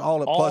guys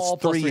all at plus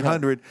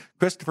 300.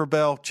 Christopher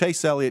Bell,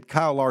 Chase Elliott,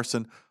 Kyle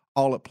Larson,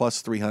 all at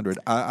plus 300.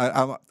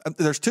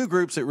 There's two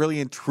groups that really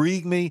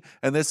intrigue me,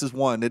 and this is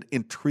one that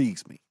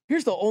intrigues me.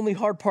 Here's the only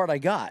hard part I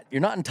got. You're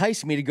not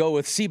enticing me to go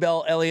with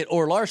Seabell, Elliott,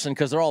 or Larson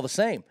because they're all the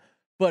same.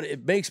 But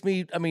it makes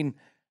me,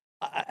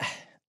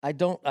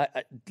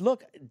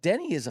 look,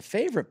 Denny is a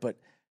favorite, but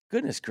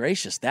goodness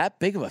gracious, that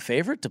big of a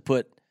favorite to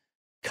put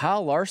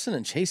Kyle Larson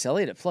and Chase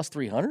Elliott at plus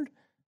 300?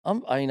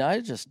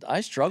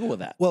 I struggle with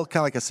that. Well,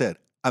 kind of like I said,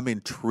 I'm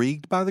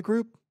intrigued by the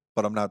group,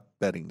 but I'm not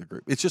betting the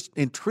group. It's just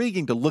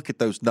intriguing to look at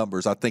those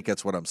numbers. I think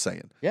that's what I'm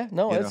saying. Yeah,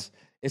 no, it's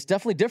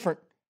definitely different.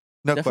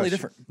 No definitely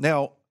question.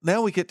 Different.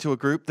 Now we get to a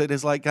group that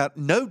has got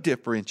no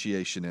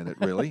differentiation in it,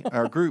 really.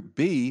 Our Group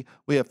B,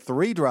 we have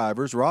three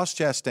drivers, Ross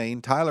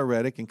Chastain, Tyler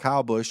Reddick, and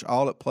Kyle Busch,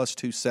 all at plus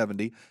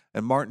 270,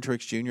 and Martin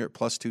Truex Jr. at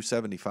plus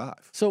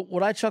 275. So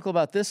what I chuckle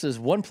about this is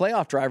one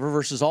playoff driver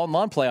versus all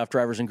non-playoff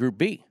drivers in Group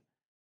B.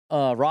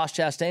 Ross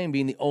Chastain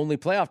being the only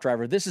playoff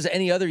driver. This is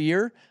any other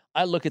year,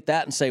 I look at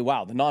that and say,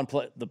 wow, the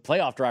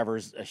playoff driver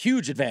is a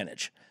huge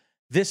advantage.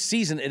 This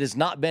season, it has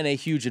not been a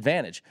huge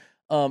advantage.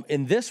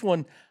 In this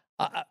one,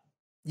 I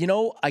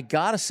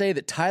got to say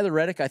that Tyler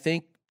Reddick, I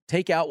think,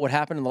 take out what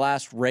happened in the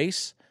last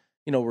race,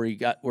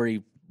 where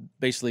he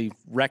basically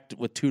wrecked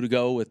with 2 to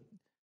go.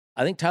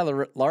 I think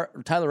Tyler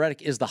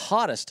Reddick is the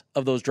hottest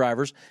of those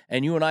drivers.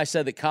 And you and I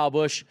said that Kyle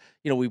Busch,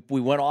 we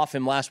went off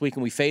him last week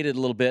and we faded a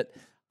little bit.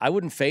 I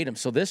wouldn't fade him.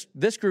 So this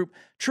group,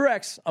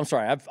 Truex, I'm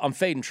sorry, I'm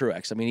fading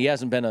Truex. I mean,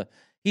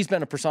 he's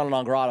been a persona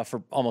non grata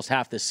for almost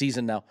half this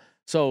season now.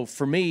 So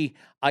for me,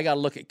 I got to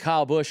look at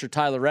Kyle Busch or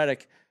Tyler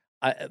Reddick.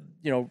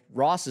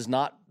 Ross has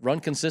not run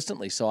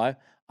consistently. So I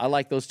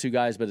like those two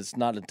guys, but it's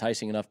not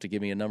enticing enough to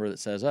give me a number that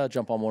says,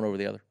 jump on one over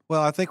the other.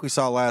 Well, I think we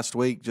saw last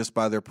week, just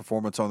by their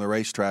performance on the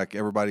racetrack,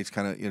 everybody's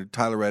kind of,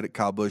 Tyler Reddick,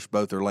 Kyle Busch,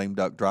 both are lame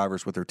duck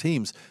drivers with their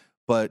teams.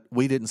 But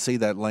we didn't see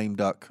that lame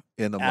duck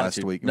in them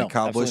last week.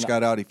 Kyle Busch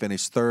got out. He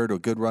finished third. A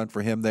good run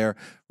for him there.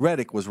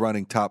 Reddick was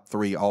running top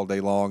 3 all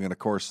day long. And, of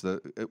course,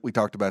 we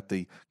talked about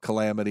the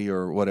calamity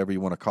or whatever you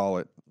want to call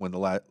it when the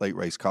late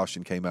race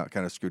caution came out,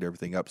 kind of screwed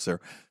everything up. So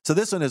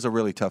this one is a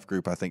really tough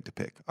group, I think, to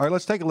pick. All right,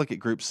 let's take a look at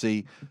Group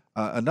C.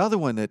 Another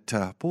one that,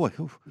 I'm going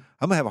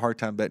to have a hard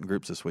time betting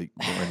groups this week.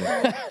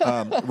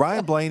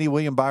 Ryan Blaney,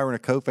 William Byron are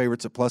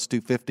co-favorites at plus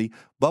 250.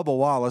 Bubba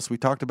Wallace, we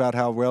talked about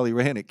how well he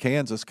ran at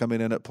Kansas,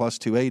 coming in at plus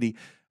 280.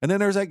 And then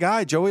there's that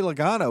guy, Joey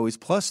Logano. He's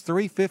plus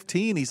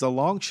 315. He's a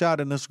long shot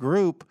in this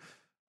group.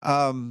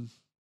 And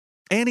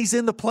he's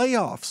in the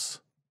playoffs.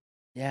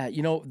 Yeah,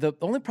 the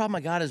only problem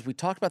I got is we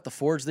talked about the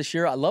Fords this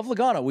year. I love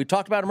Logano. We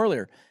talked about him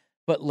earlier.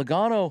 But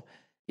Logano,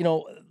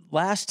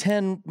 last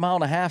 10 mile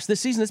and a half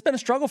this season, it's been a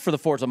struggle for the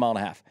Fords a mile and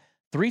a half.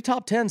 3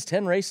 top 10s,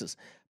 10 races.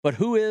 But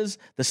who is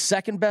the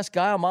second best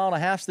guy on 1.5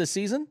 miles this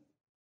season?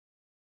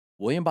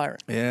 William Byron.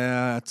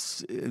 Yeah,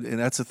 that's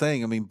the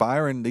thing. I mean,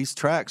 Byron, these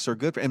tracks are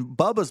good. And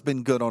Bubba's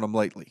been good on them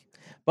lately.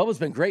 Bubba's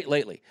been great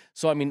lately.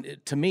 So, I mean,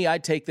 to me,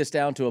 I'd take this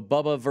down to a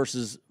Bubba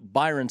versus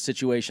Byron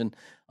situation.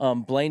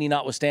 Blaney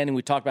notwithstanding,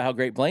 we talked about how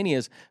great Blaney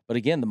is. But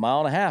again, the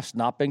 1.5 miles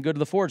not been good to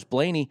the Fords.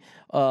 Blaney,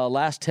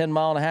 last 10 1.5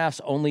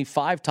 miles, only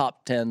 5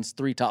 top 10s,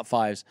 3 top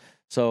 5s.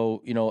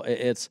 So, you know,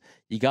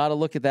 you got to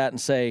look at that and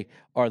say,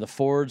 have the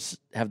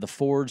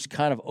Fords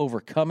kind of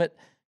overcome it?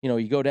 You know,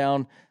 you go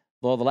down,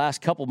 well, the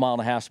last couple 1.5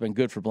 miles have been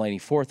good for Blaney,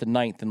 4th and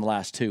 9th in the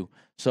last 2.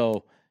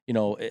 So, you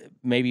know,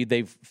 maybe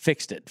they've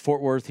fixed it.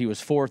 Fort Worth, he was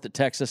 4th at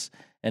Texas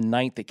and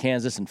 9th at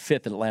Kansas and 5th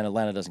at Atlanta.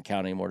 Atlanta doesn't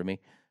count anymore to me.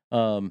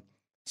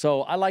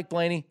 So I like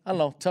Blaney. I don't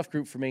know, tough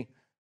group for me.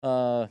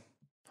 Hard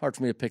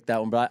for me to pick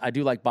that one, but I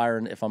do like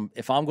Byron. If I'm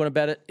going to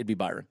bet it, it'd be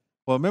Byron.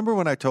 Well, remember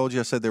when I told you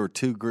I said there were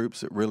 2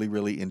 groups that really,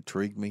 really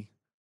intrigued me?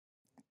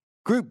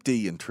 Group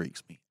D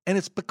intrigues me, and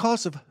it's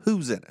because of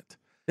who's in it.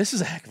 This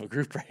is a heck of a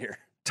group right here.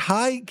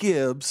 Ty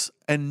Gibbs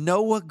and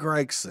Noah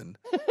Gragson,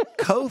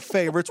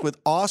 co-favorites with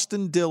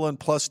Austin Dillon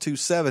plus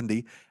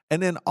 270,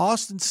 and then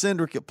Austin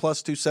Cindric at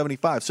plus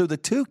 275. So the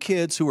 2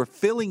 kids who are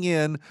filling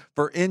in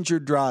for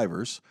injured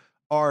drivers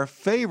are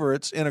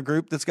favorites in a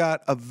group that's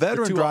got a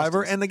veteran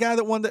driver, and the guy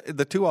that won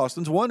the 2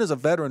 Austins. One is a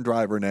veteran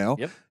driver now,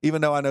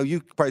 even though I know you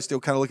probably still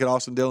kind of look at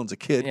Austin Dillon as a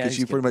kid because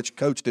you pretty much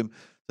coached him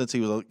since he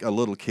was a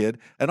little kid.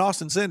 And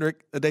Austin Cindric,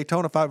 a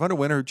Daytona 500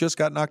 winner who just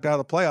got knocked out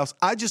of the playoffs.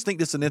 I just think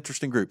this is an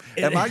interesting group.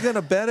 Am I going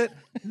to bet it?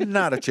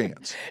 Not a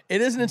chance.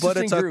 It is an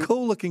interesting group. But it's a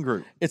cool-looking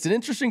group. It's an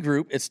interesting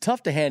group. It's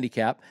tough to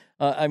handicap.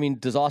 I mean,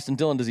 does Austin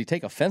Dillon, does he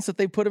take offense that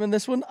they put him in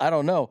this one? I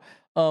don't know.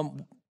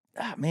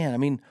 Man, I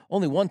mean,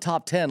 only 1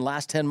 top 10,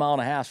 last 10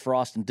 1.5 for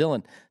Austin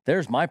Dillon.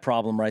 There's my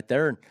problem right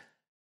there.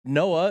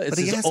 Noah, but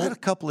he has had a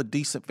couple of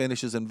decent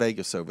finishes in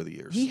Vegas over the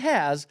years. He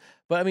has,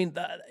 but I mean,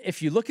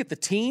 if you look at the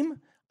team,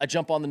 I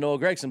jump on the Noah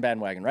Gragson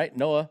bandwagon, right?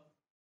 Noah,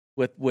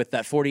 with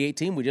that 48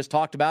 team, we just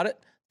talked about it.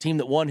 Team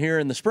that won here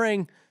in the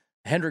spring.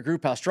 Hendrick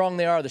Group, how strong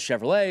they are. The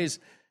Chevrolets,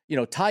 you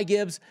know, Ty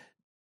Gibbs,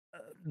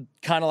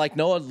 kind of like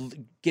Noah,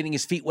 getting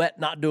his feet wet,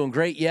 not doing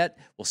great yet.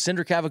 Will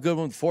Cindric have a good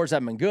one? The Fords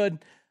haven't been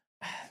good.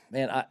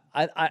 Man,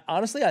 I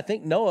honestly, I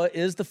think Noah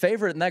is the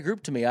favorite in that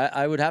group to me.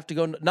 I would have to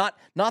go, not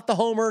the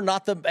homer,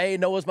 not the, hey,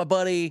 Noah's my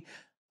buddy.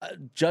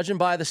 Judging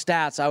by the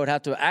stats, I would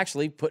have to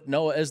actually put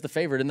Noah as the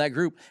favorite in that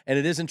group, and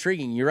it is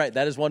intriguing. You're right;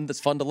 that is one that's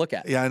fun to look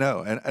at. Yeah, I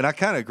know, and I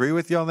kind of agree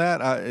with you on that.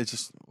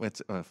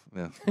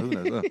 Who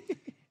knows?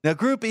 Now,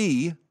 Group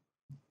E,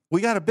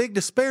 we got a big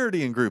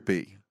disparity in Group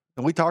E,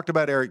 and we talked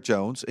about Eric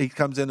Jones. He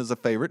comes in as a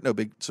favorite, no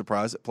big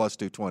surprise at plus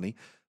 220.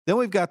 Then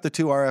we've got the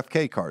 2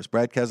 RFK cars: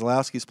 Brad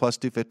Keselowski's plus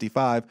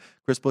 255,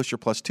 Chris Buescher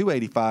plus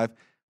 285,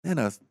 then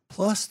a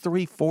plus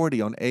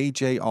 340 on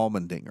AJ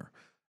Allmendinger.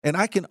 And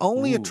I can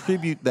only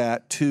attribute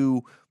that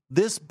to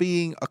this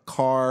being a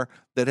car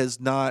that has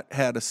not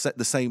had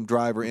the same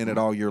driver in it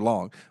all year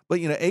long. But,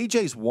 you know,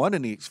 AJ's won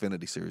in the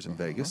Xfinity Series in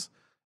Vegas.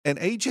 And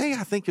AJ,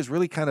 I think, is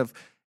really kind of,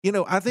 you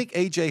know, I think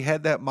AJ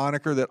had that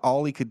moniker that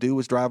all he could do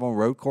was drive on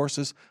road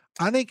courses.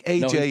 I think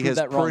AJ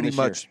has pretty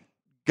much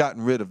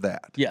gotten rid of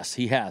that. Yes,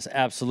 he has.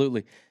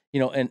 Absolutely. You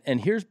know, and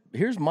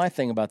here's my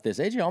thing about this.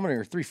 AJ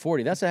Allmendinger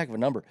 340, that's a heck of a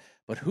number.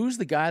 But who's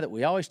the guy that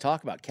we always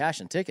talk about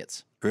cashing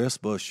tickets? Chris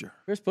Buescher.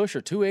 Chris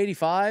Buescher,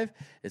 285.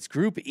 It's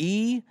Group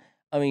E.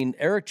 I mean,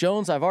 Eric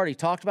Jones, I've already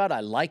talked about. I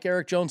like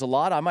Eric Jones a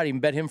lot. I might even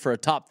bet him for a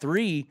top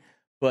 3.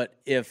 But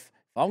if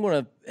I'm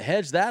going to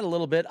hedge that a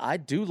little bit, I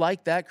do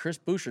like that Chris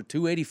Buescher,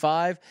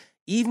 285.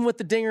 Even with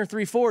the Dinger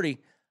 340,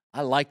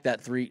 I like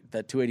that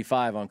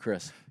 285 on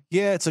Chris.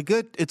 Yeah, it's a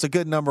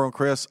good number on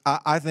Chris.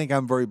 I think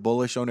I'm very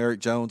bullish on Eric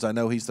Jones. I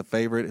know he's the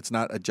favorite. It's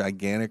not a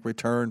gigantic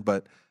return,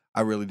 but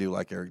I really do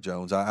like Eric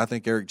Jones. I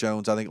think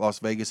Las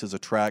Vegas is a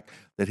track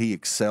that he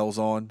excels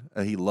on.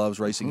 He loves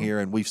racing here,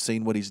 and we've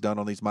seen what he's done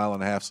on these 1.5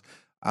 miles.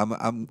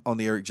 I'm on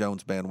the Eric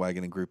Jones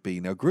bandwagon in Group B.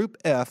 Now, Group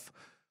F,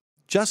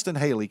 Justin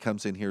Haley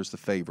comes in here as the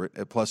favorite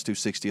at plus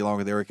 260, along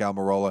with Eric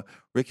Almirola,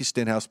 Ricky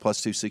Stenhouse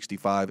plus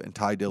 265, and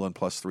Ty Dillon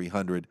plus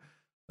 300.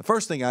 The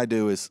first thing I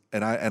do is,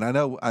 and I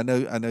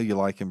know you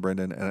like him,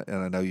 Brendan, and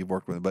I know you've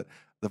worked with him, but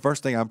the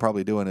first thing I'm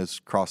probably doing is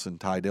crossing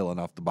Ty Dillon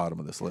off the bottom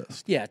of this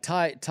list. Yeah,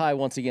 Ty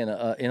once again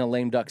in a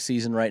lame duck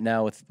season right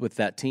now with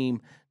that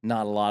team.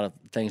 Not a lot of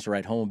things to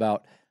write home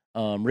about.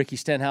 Ricky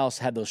Stenhouse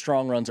had those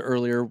strong runs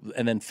earlier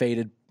and then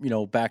faded, you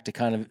know, back to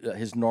kind of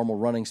his normal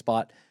running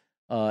spot.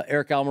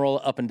 Eric Almirola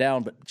up and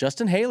down, but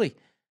Justin Haley.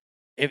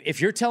 If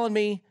you're telling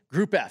me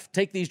Group F,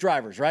 take these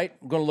drivers, right?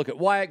 I'm going to look at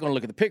Wyatt, going to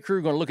look at the pit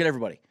crew, going to look at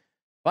everybody.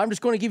 But I'm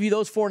just going to give you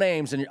those 4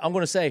 names, and I'm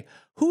going to say,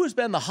 who has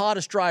been the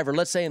hottest driver,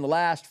 let's say, in the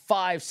last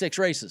 5-6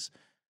 races?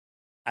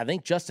 I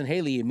think Justin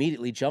Haley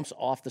immediately jumps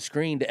off the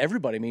screen to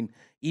everybody. I mean,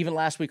 even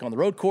last week on the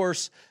road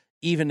course,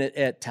 even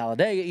at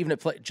Talladega, even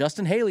at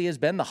Justin Haley has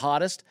been the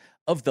hottest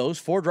of those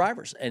 4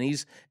 drivers. And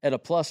he's at a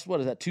plus, what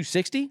is that,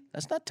 260?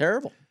 That's not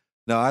terrible.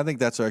 No, I think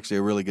that's actually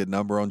a really good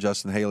number on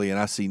Justin Haley, and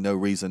I see no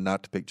reason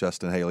not to pick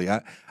Justin Haley.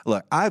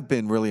 I've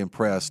been really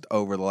impressed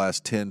over the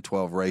last 10,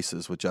 12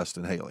 races with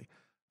Justin Haley.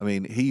 I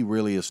mean, he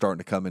really is starting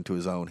to come into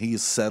his own. He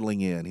is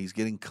settling in. He's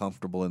getting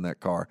comfortable in that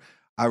car.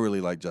 I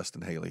really like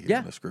Justin Haley here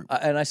in this group.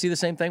 And I see the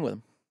same thing with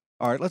him.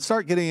 All right, let's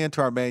start getting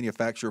into our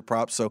manufacturer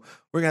props. So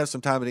we're going to have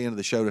some time at the end of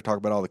the show to talk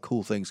about all the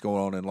cool things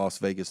going on in Las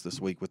Vegas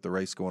this week with the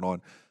race going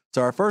on.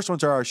 So our first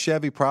ones are our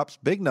Chevy props.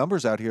 Big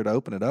numbers out here to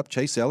open it up.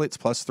 Chase Elliott's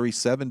plus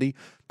 370.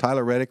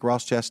 Tyler Reddick,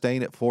 Ross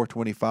Chastain at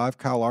 425.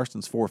 Kyle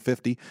Larson's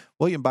 450.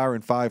 William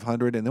Byron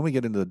 500. And then we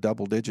get into the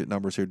double-digit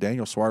numbers here.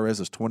 Daniel Suarez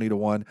is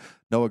 20-1.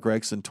 Noah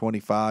Gragson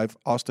 25.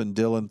 Austin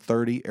Dillon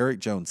 30. Eric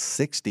Jones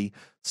 60.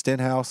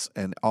 Stenhouse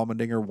and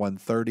Allmendinger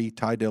 130.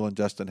 Ty Dillon,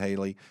 Justin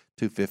Haley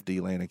 250.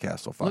 Landon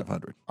Castle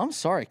 500. Look, I'm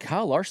sorry,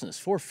 Kyle Larson is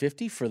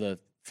 450 for the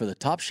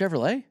top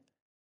Chevrolet.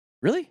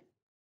 Really?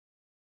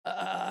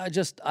 I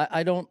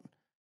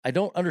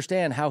don't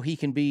understand how he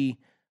can be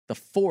the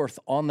fourth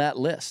on that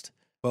list.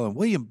 Well, and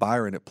William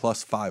Byron at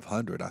plus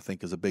 500, I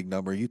think, is a big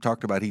number. You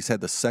talked about he's had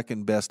the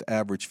second best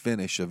average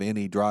finish of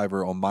any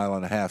driver on mile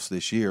and a halfs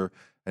this year,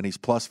 and he's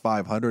plus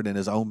 500 in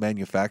his own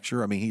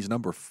manufacturer. I mean, he's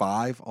number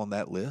 5 on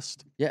that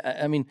list. Yeah,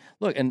 I mean,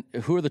 look, and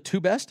who are the two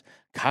best?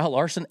 Kyle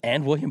Larson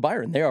and William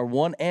Byron. They are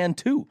 1 and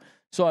 2.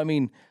 So, I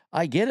mean,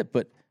 I get it,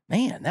 but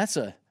man,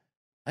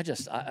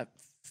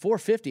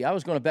 450. I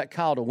was going to bet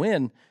Kyle to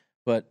win,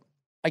 but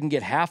I can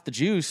get half the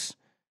juice,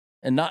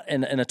 and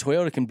a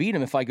Toyota can beat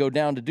him if I go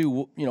down to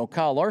do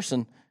Kyle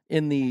Larson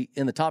in the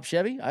top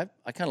Chevy. I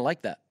kind of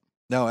like that.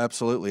 No,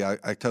 absolutely. I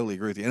totally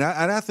agree with you. And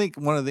I think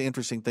one of the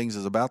interesting things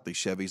is about these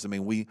Chevys. I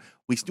mean, we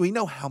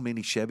know how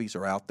many Chevys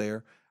are out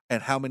there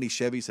and how many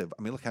Chevys have.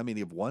 I mean, look how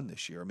many have won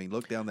this year. I mean,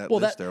 look down that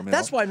list there. I mean,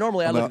 that's why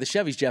normally I look at the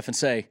Chevys, Jeff, and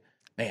say,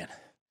 man,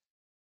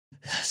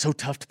 so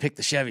tough to pick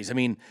the Chevys. I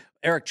mean,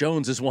 Eric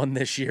Jones has won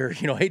this year.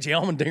 AJ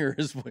Allmendinger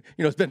is,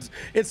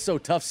 it's so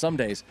tough some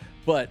days.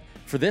 But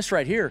for this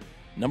right here,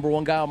 number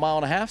 1 guy on mile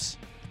and a halfs,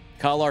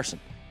 Kyle Larson.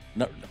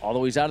 No,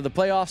 although he's out of the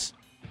playoffs,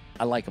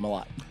 I like him a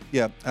lot.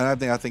 Yeah,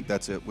 and I think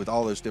that's it with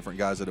all those different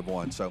guys that have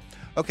won. So,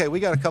 okay, we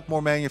got a couple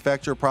more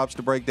manufacturer props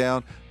to break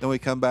down. Then we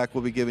come back,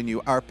 we'll be giving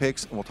you our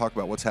picks, and we'll talk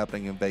about what's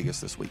happening in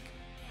Vegas this week.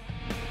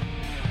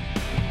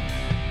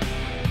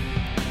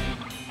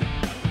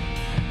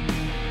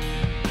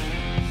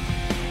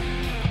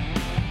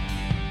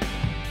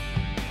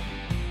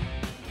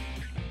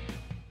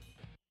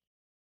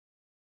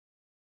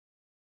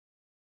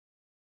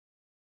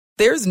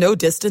 There's no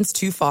distance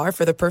too far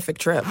for the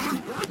perfect trip.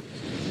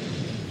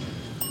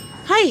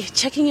 Hi,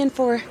 checking in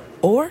for...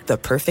 Or the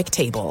perfect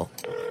table.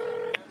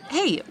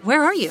 Hey,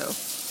 where are you?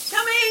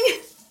 Coming!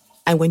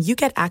 And when you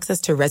get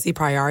access to Resi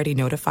Priority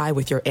Notify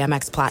with your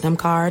Amex Platinum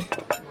card...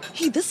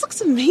 Hey, this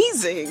looks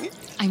amazing.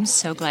 I'm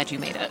so glad you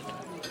made it.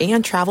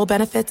 And travel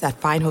benefits at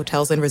fine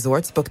hotels and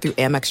resorts booked through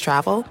Amex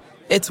Travel,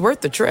 it's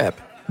worth the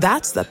trip.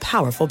 That's the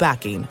powerful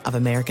backing of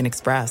American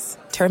Express.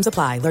 Terms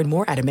apply. Learn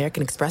more at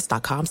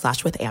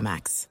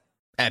americanexpress.com/withAmex.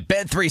 At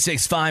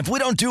Bet365, we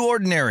don't do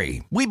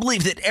ordinary. We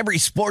believe that every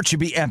sport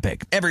should be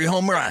epic. Every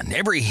home run,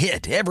 every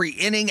hit, every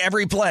inning,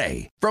 every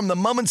play. From the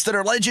moments that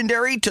are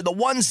legendary to the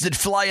ones that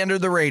fly under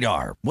the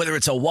radar. Whether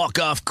it's a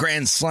walk-off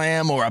grand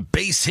slam or a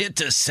base hit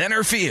to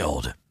center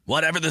field.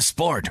 Whatever the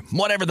sport,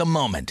 whatever the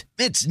moment.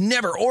 It's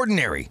never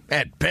ordinary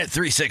at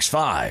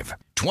Bet365.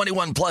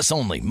 21 plus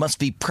only. Must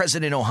be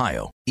present in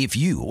Ohio. If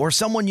you or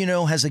someone you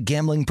know has a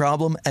gambling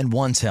problem and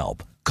wants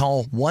help,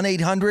 call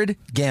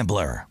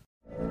 1-800-GAMBLER.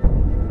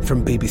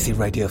 From BBC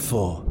Radio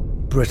 4,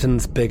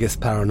 Britain's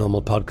biggest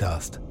paranormal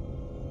podcast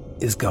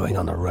is going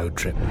on a road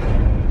trip.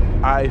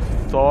 I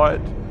thought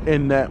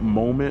in that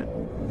moment,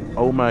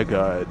 oh my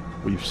God,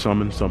 we've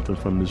summoned something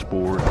from this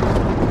board.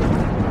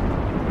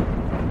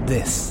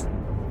 This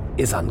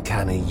is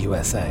Uncanny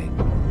USA.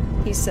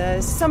 He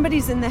says,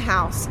 somebody's in the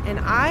house, and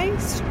I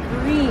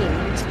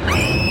screamed.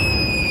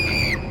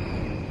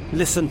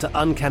 Listen to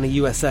Uncanny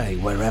USA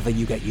wherever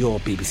you get your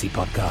BBC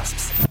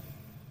podcasts,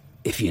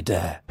 if you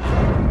dare.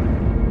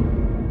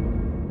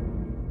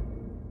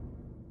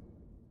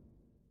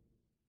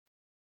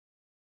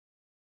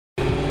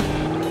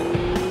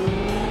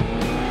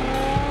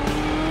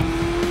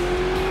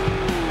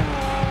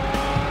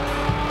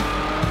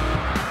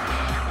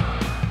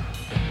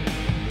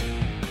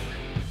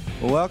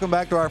 Welcome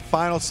back to our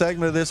final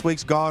segment of this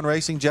week's Gone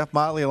Racing. Jeff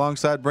Motley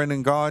alongside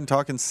Brendan Gaughan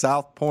talking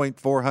South Point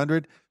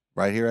 400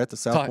 right here at the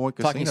South Point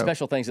Casino. Talking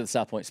special things at the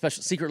South Point,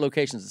 special secret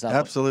locations at South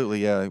Point.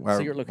 Absolutely, yeah.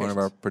 Secret locations. One of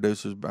our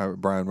producers,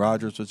 Brian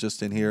Rogers, was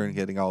just in here and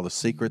getting all the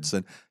secrets.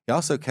 And he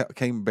also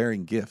came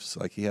bearing gifts.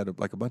 Like he had a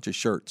bunch of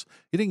shirts.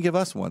 He didn't give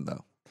us one,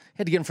 though.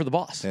 Had to get him for the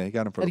boss. Yeah, he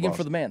got him for the boss. Had to get him boss.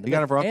 for the man. He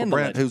got him for Uncle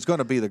Brent, who's going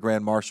to be the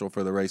Grand Marshal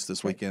for the race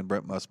this weekend,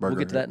 Brent Musburger. We'll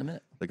get to that in a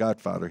minute. The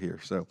Godfather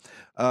here. So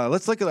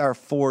let's look at our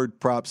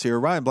Ford props here.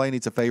 Ryan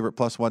Blaney's a favorite,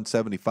 plus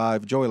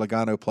 175. Joey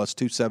Logano, plus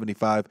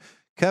 275.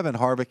 Kevin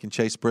Harvick and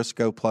Chase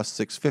Briscoe, plus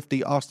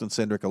 650. Austin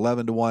Cindric,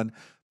 11-1.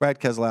 Brad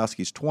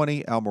Keselowski's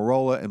 20.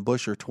 Almirola and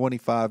Buescher,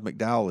 25.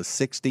 McDowell is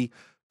 60.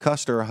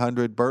 Custer,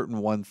 100. Burton,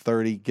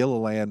 130.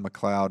 Gilliland,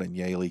 McLeod, and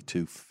Yaley,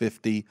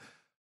 250.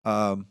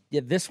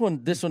 This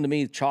one to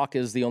me, chalk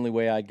is the only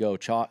way I'd go.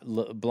 Chalk,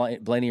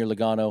 Blaney or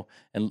Logano,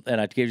 and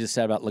I gave you the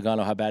stat about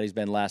Logano, how bad he's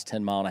been last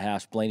 10 mile and a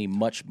half. Blaney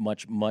much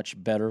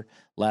better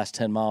last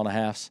 10 mile and a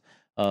half.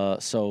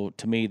 So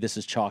to me, this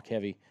is chalk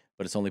heavy,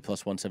 but it's only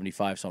plus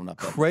 175, so I'm not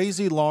betting.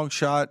 Crazy long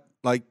shot,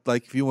 like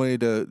if you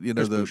wanted to,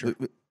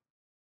 the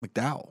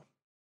McDowell.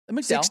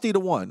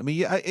 60-1. I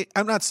mean,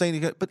 I'm not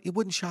saying but it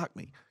wouldn't shock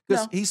me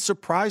because he's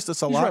surprised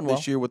us a lot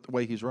this year with the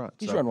way he's run.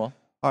 He's run well.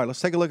 All right,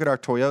 let's take a look at our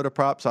Toyota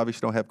props.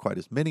 Obviously, don't have quite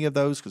as many of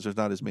those because there's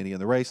not as many in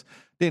the race.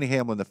 Denny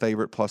Hamlin, the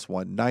favorite, plus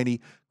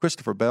 190.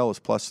 Christopher Bell is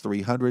plus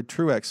 300.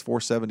 Truex,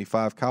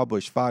 475. Kyle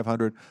Busch,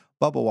 500.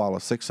 Bubba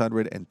Wallace,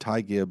 600. And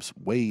Ty Gibbs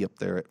way up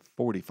there at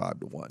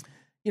 45-1.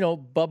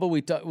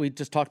 Bubba, we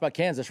just talked about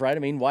Kansas, right? I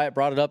mean, Wyatt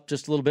brought it up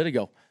just a little bit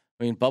ago.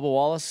 I mean, Bubba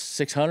Wallace,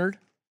 600.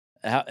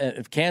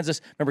 If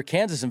Kansas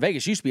and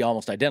Vegas used to be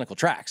almost identical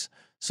tracks.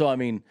 So, I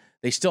mean,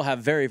 they still have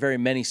very, very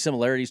many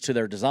similarities to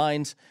their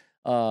designs.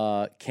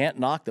 Can't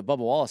knock the Bubba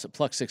Wallace at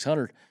plus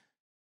 600.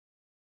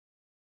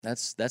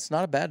 That's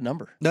not a bad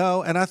number.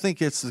 No, and I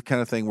think it's the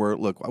kind of thing where,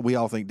 look, we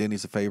all think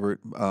Denny's a favorite,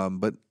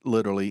 but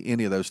literally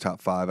any of those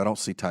top five, I don't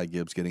see Ty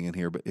Gibbs getting in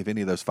here. But if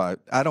any of those five,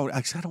 I don't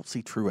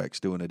see Truex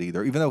doing it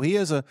either. Even though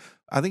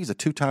I think he's a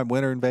two-time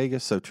winner in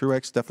Vegas, so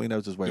Truex definitely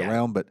knows his way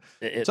around. But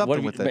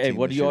something with that team.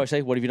 What do you always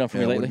say? What have you done for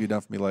me lately? What have you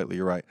done for me lately?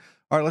 You're right.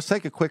 All right, let's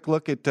take a quick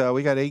look at.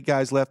 We got 8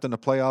 guys left in the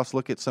playoffs.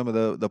 Look at some of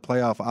the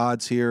playoff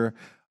odds here.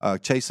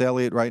 Chase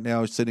Elliott right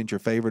now is sitting at your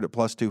favorite at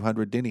plus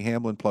 200. Denny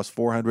Hamlin plus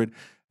 400.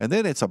 And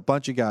then it's a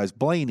bunch of guys: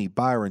 Blaney,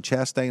 Byron,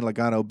 Chastain,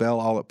 Logano, Bell,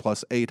 all at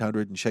plus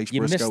 800. And Chase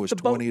Briscoe is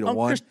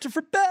 20-1.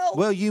 Christopher Bell.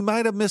 Well, you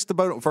might have missed the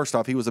boat. First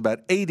off, he was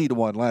about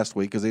 80-1 last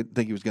week because they didn't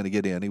think he was going to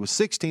get in. He was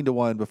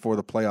 16-1 before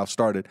the playoffs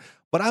started.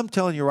 But I'm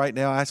telling you right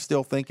now, I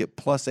still think at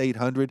plus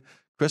 800,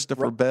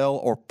 Christopher Bell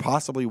or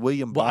possibly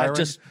William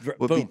Byron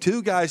would be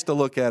 2 guys to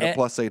look at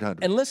plus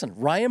 800. And listen,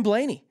 Ryan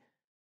Blaney.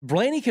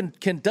 Blaney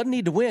doesn't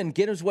need to win,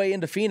 get his way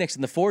into Phoenix,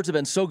 and the Fords have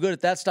been so good at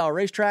that style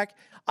racetrack.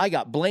 I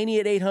got Blaney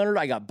at 800,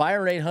 I got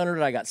Byron at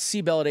 800, I got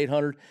Seabell at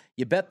 800.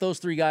 You bet those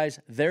 3 guys,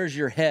 there's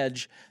your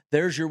hedge.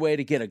 There's your way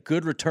to get a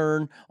good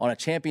return on a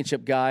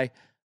championship guy.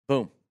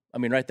 Boom. I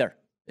mean, right there.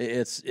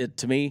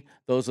 To me,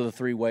 those are the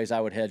 3 ways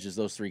I would hedge is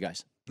those 3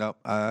 guys. No,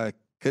 I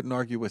couldn't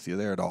argue with you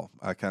there at all.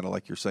 I kind of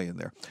like you're saying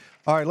there.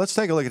 All right, let's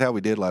take a look at how we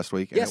did last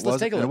week. Yes, let's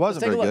take a look. It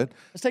wasn't very good.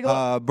 Let's take a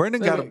look.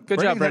 Brendan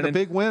had a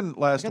big win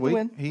last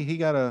week. He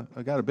got a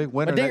big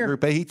win in that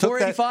Group A. He took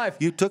that.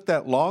 You took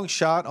that long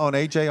shot on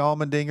AJ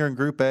Allmendinger in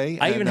Group A.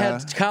 I even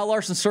had Kyle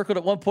Larson circled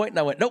at one point, and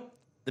I went, nope.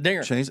 The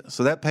dinger.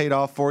 So that paid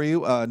off for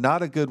you.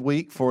 Not a good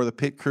week for the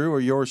pit crew or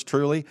yours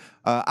truly.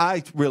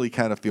 I really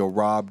kind of feel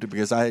robbed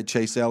because I had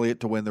Chase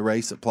Elliott to win the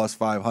race at plus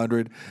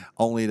 500.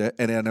 And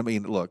then, I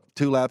mean, look,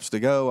 2 laps to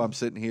go. I'm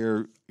sitting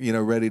here,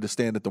 ready to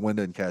stand at the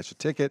window and cash a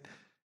ticket.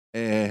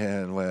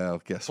 And,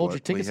 well, guess what? Hold your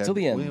tickets till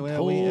the end.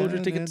 Hold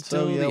your tickets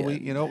till the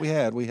end. You know what we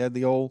had? We had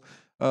the old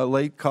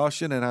late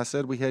caution, and I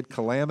said we had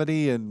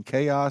calamity and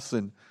chaos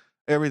and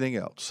everything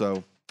else.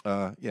 So,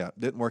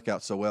 didn't work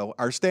out so well.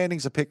 Our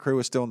standings of pit crew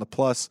is still in the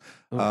plus.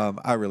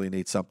 I really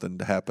need something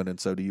to happen, and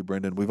so do you,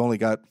 Brendan. We've only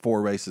got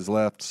 4 races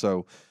left,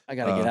 so I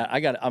got to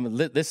get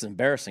out. This is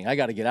embarrassing. I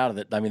got to get out of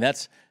it. I mean,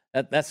 that's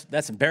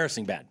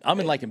embarrassing bad. I'm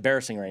in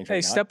embarrassing range. Hey,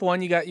 right now. Step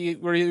 1, you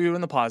were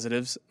in the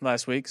positives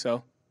last week,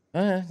 so.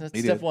 That's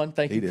step 1.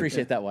 Thank you.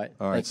 Appreciate that, White.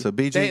 All right, so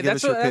BJ, give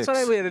us your picks. That's what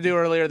I had to do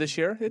earlier this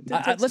year.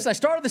 Listen, I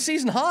started the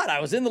season hot. I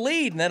was in the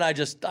lead, and then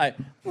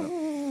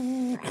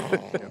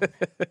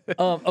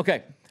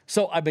okay.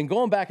 So I've been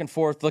going back and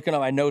forth, looking at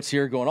my notes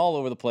here, going all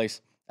over the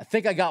place. I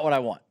think I got what I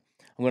want.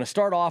 I'm going to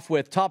start off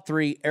with top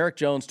 3, Eric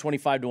Jones,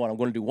 25-1. I'm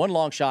going to do 1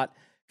 long shot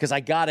because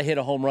I got to hit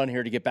a home run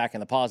here to get back in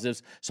the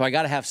positives. So I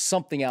got to have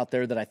something out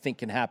there that I think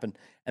can happen,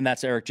 and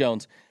that's Eric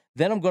Jones.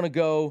 Then I'm going to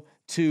go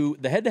to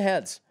the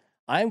head-to-heads.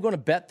 I am going to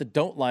bet the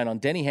don't line on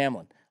Denny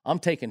Hamlin. I'm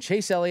taking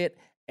Chase Elliott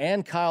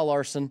and Kyle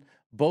Larson,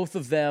 both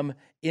of them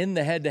in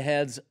the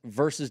head-to-heads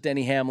versus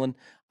Denny Hamlin.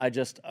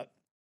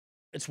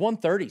 It's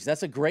 130s.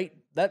 That's a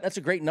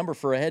great number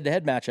for a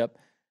head-to-head matchup.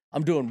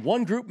 I'm doing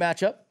 1 group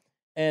matchup,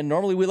 and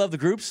normally we love the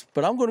groups,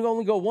 but I'm going to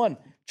only go 1.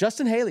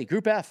 Justin Haley,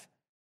 Group F.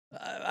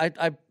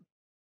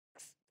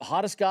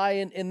 Hottest guy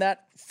in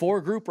that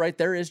 4 group right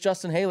there is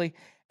Justin Haley.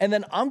 And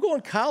then I'm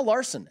going Kyle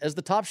Larson as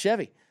the top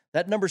Chevy.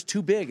 That number's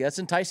too big. That's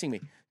enticing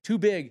me. Too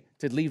big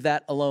to leave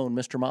that alone,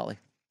 Mr. Motley.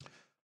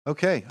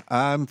 Okay.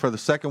 For the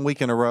 2nd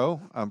week in a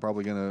row, I'm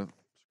probably going to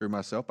screw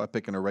myself by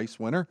picking a race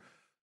winner.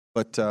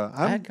 But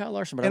I had Kyle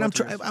Larson, but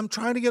I'm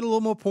trying to get a little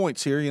more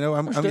points here.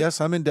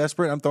 I'm in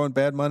desperate. I'm throwing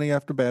bad money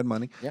after bad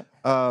money. Yep.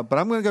 But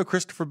I'm going to go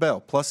Christopher Bell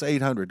plus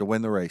 800 to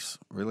win the race.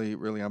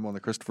 Really, I'm on the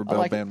Christopher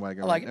Bell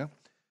bandwagon right now.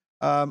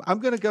 I'm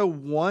going to go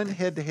 1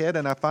 head-to-head,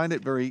 and I find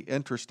it very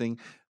interesting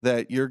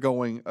that you're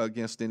going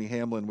against Denny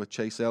Hamlin with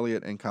Chase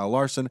Elliott and Kyle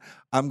Larson.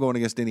 I'm going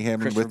against Denny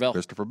Hamlin with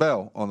Christopher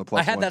Bell on the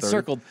plus 130. I had that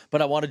circled,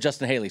 but I wanted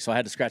Justin Haley, so I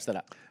had to scratch that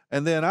out.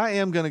 And then I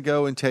am going to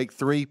go and take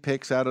 3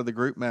 picks out of the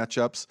group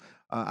matchups.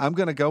 I'm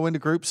going to go into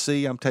Group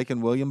C. I'm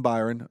taking William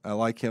Byron. I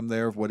like him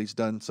there, what he's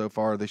done so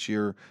far this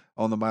year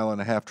on the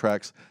 1.5 mile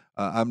tracks.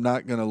 I'm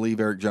not going to leave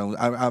Eric Jones.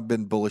 I've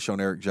been bullish on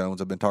Eric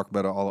Jones. I've been talking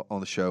about it all on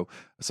the show.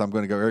 So I'm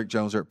going to go Eric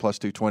Jones there at plus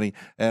 220.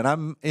 And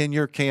I'm in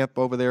your camp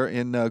over there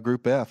in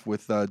Group F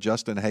with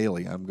Justin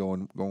Haley. I'm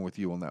going with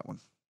you on that one.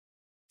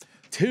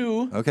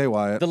 2. Okay,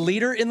 Wyatt. The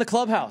leader in the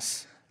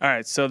clubhouse. All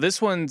right, so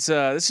this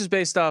is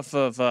based off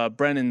of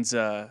Brennan's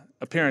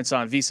appearance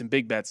on VSiN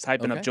Big Bets,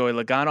 typing up Joey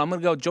Logano. I'm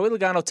going to go Joey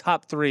Logano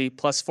top 3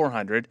 plus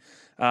 400.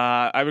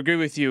 I would agree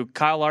with you.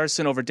 Kyle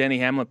Larson over Denny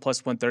Hamlin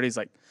plus 130 is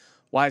like,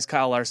 why is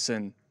Kyle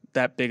Larson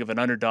that big of an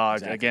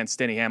underdog against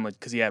Denny Hamlin?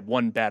 Because he had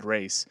one bad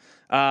race.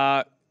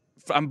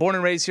 I'm born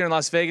and raised here in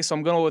Las Vegas, so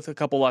I'm going with a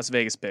couple Las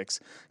Vegas picks.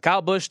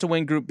 Kyle Busch to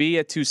win Group B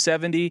at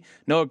 270.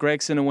 Noah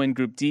Gragson to win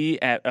Group D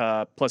at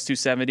plus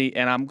 270.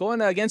 And I'm going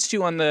against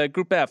you on the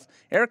Group F.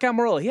 Eric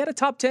Almirola, he had a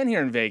top 10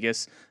 here in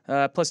Vegas,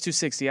 plus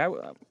 260.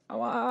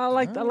 I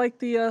like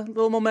the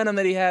little momentum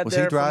that he had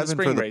there. Was he driving from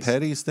the spring for the race.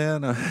 Petties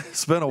then?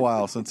 It's been a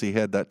while since he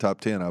had that top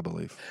 10, I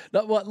believe.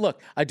 No, well,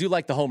 look, I do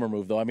like the homer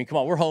move, though. I mean, come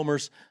on, we're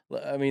homers.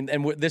 I mean,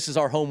 and this is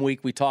our home week.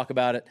 We talk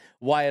about it.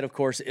 Wyatt, of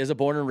course, is a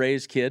born and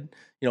raised kid.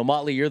 You know,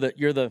 Motley, you're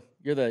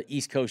the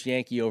East Coast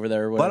Yankee over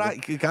there. But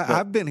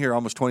I've been here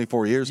almost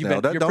 24 years now.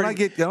 I've become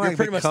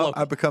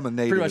a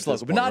native. Pretty much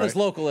local, but not as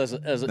local as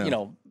no. You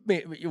know.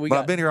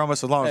 I've been here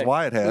almost as long as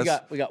Wyatt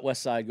has. We got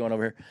West Side going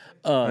over here.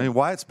 I mean,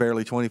 Wyatt's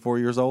barely 24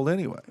 years old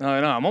anyway. No,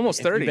 I'm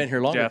almost 30. You've been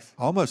here longer, Jeff.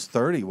 Almost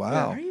 30. Wow.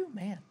 Yeah, are you,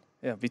 man?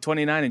 Yeah, be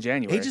 29 in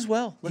January. Age as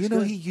well. You know,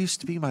 he used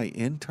to be my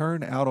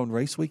intern out on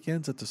race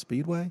weekends at the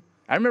Speedway.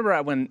 I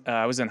remember when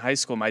I was in high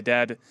school, my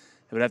dad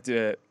would have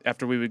to,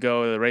 after we would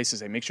go to the races,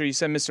 say, make sure you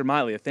send Mr.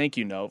 Miley a thank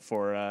you note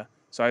for.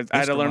 So I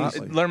had to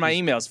learn my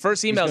emails.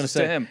 First emails was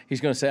to him. He's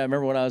going to say, I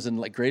remember when I was in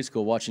like grade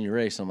school watching your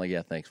race. I'm like,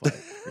 yeah, thanks, Wyatt.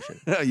 Appreciate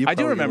it. I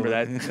do remember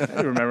that.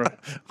 I do remember.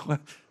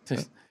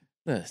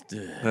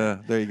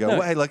 There you go.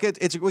 Well, hey, look,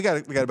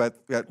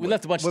 we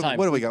left a bunch of time.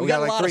 What do we got? We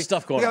got a lot of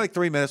stuff going on. We got like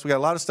 3 minutes. We got a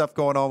lot of stuff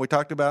going on. We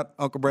talked about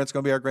Uncle Brent's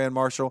going to be our grand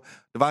marshal.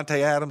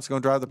 Devontae Adams is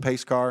going to drive the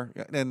pace car,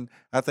 and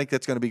I think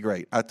that's going to be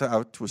great. I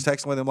was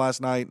texting with him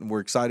last night, and we're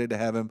excited to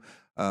have him.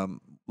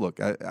 Look,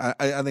 I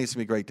think it's going to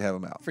be great to have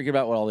him out. Forget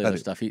about what all the other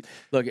stuff.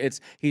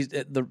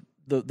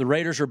 The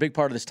Raiders are a big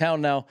part of this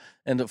town now,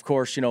 and of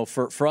course, you know,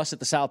 for us at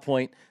the South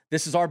Point,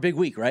 this is our big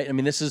week, right? I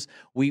mean, this is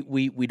we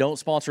don't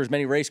sponsor as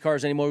many race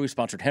cars anymore. We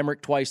sponsored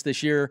Hemrick twice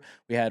this year.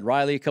 We had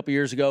Riley a couple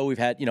years ago. We've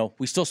had, you know,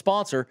 we still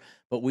sponsor,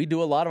 but we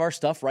do a lot of our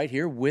stuff right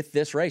here with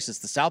this race. It's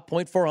the South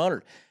Point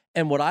 400,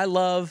 and what I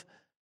love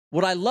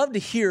to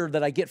hear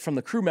that I get from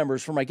the crew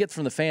members, I get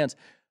from the fans.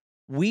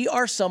 We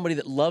are somebody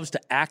that loves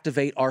to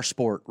activate our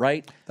sport,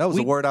 right? That was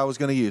the word I was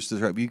going to use.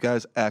 You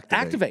guys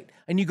activate.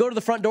 And you go to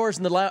the front doors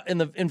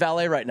in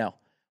Valet right now.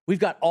 We've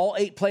got all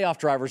 8 playoff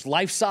drivers,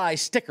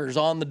 life-size stickers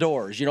on the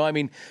doors. You know, I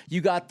mean, you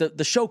got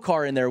the show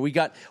car in there. We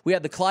had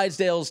the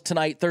Clydesdales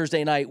tonight,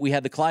 Thursday night. We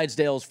had the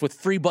Clydesdales with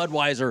free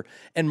Budweiser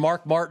and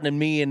Mark Martin and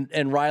me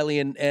and Riley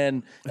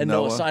and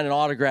Noah signing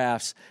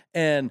autographs.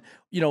 And,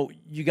 you know,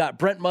 you got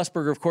Brent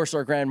Musburger, of course,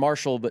 our grand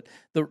marshal, but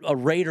a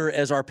Raider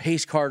as our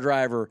pace car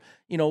driver.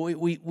 You know,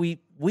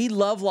 we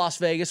love Las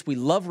Vegas. We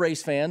love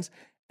race fans.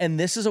 And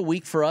this is a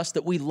week for us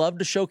that we love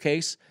to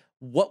showcase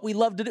what we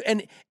love to do.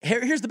 And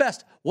here's the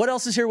best. What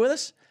else is here with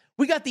us?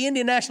 We got the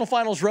Indian National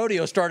Finals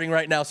rodeo starting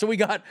right now. So we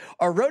got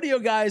our rodeo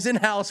guys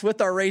in-house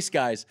with our race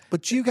guys.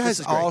 But you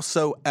guys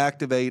also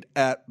activate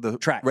at the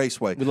track.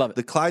 Raceway. We love it.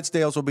 The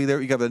Clydesdales will be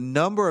there. You have a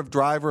number of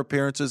driver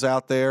appearances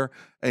out there.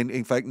 And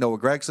in fact, Noah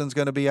Gregson's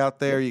going to be out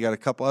there. You got a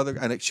couple other,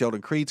 I think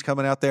Sheldon Creed's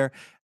coming out there.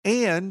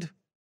 And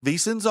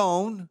VSiN's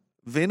own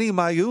Vinny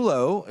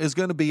Maiulo is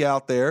going to be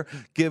out there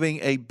giving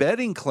a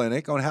betting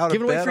clinic on how to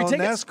bet on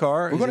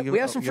NASCAR. We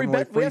have some free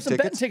betting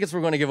tickets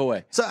we're going to give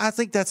away. So I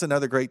think that's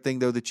another great thing,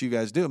 though, that you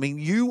guys do. I mean,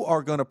 you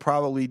are going to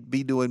probably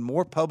be doing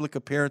more public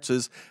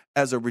appearances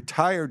as a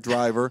retired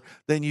driver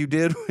than you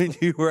did when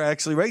you were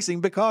actually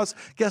racing because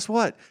guess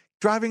what?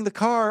 Driving the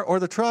car or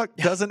the truck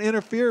doesn't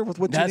interfere with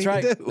what you need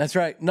to do. That's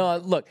right. No,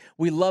 look,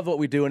 we love what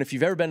we do. And if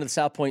you've ever been to the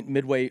South Point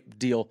Midway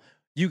deal,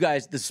 you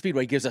guys, the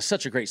Speedway gives us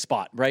such a great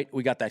spot, right?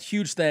 We got that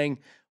huge thing.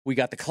 We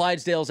got the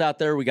Clydesdales out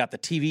there. We got the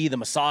TV, the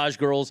massage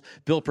girls,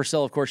 Bill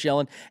Purcell, of course,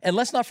 yelling. And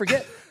let's not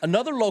forget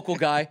another local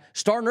guy,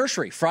 Star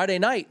Nursery, Friday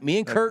night. Me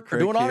and Kurt are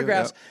doing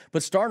autographs.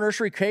 But Star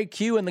Nursery, Craig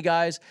Q and the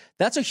guys,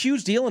 that's a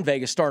huge deal in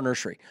Vegas, Star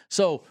Nursery.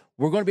 So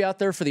we're going to be out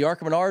there for the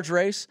ARCA Menards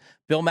race.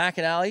 Bill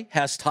McAnally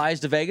has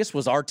ties to Vegas,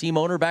 was our team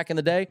owner back in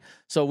the day.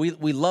 So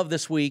we love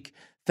this week.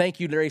 Thank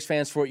you to race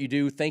fans for what you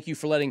do. Thank you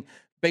for letting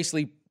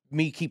basically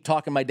me keep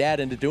talking my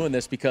dad into doing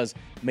this because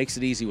it makes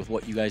it easy with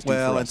what you guys do.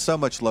 Well, and so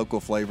much local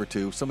flavor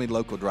too. So many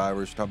local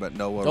drivers. We're talking about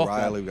Noah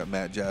Riley. We got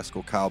Matt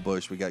Jaskell, Kyle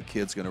Busch. We got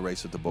kids going to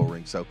race at the Bull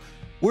Ring. So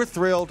we're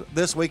thrilled.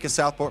 This week is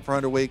Southport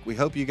 400 week. We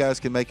hope you guys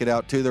can make it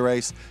out to the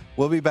race.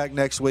 We'll be back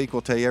next week.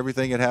 We'll tell you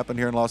everything that happened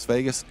here in Las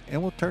Vegas,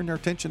 and we'll turn our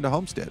attention to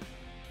Homestead.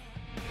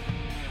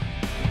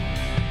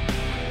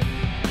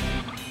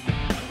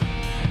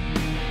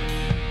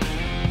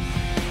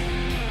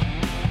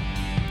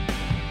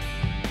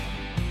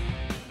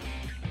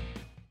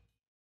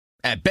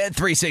 At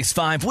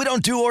Bet365, we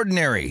don't do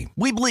ordinary.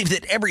 We believe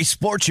that every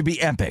sport should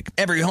be epic.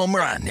 Every home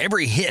run,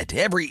 every hit,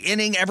 every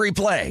inning, every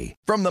play.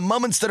 From the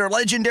moments that are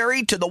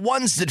legendary to the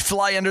ones that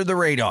fly under the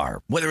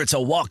radar. Whether it's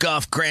a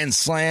walk-off grand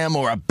slam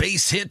or a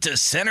base hit to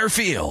center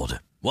field.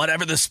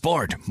 Whatever the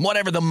sport,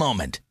 whatever the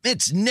moment.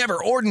 It's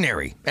never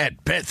ordinary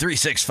at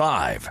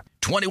Bet365.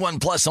 21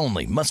 plus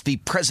only. Must be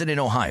present in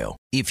Ohio.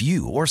 If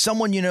you or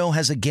someone you know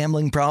has a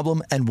gambling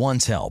problem and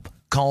wants help,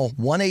 call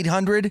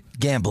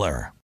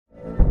 1-800-GAMBLER.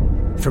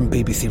 From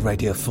BBC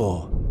Radio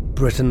 4,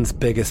 Britain's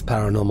biggest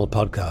paranormal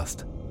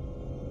podcast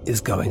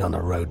is going on a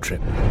road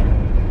trip.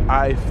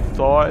 I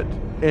thought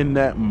in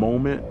that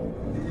moment,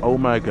 oh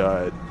my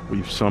God,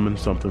 we've summoned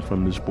something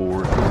from this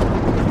board.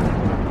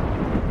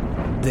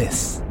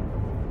 This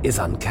is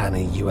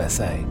Uncanny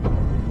USA.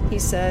 He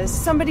says,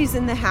 somebody's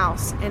in the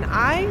house, and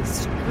I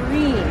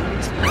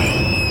screamed.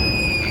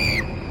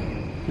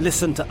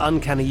 Listen to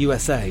Uncanny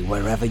USA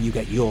wherever you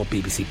get your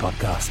BBC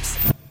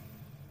podcasts,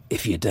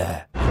 if you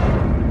dare.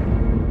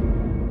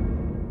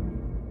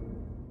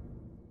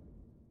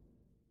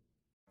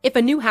 If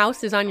a new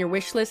house is on your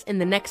wish list in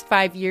the next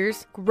 5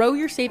 years, grow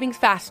your savings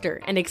faster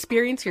and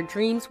experience your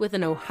dreams with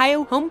an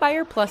Ohio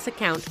Homebuyer Plus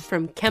account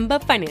from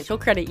Kemba Financial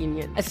Credit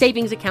Union. A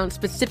savings account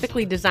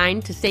specifically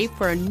designed to save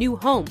for a new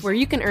home, where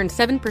you can earn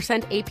 7%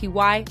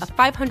 APY,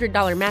 a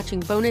 $500 matching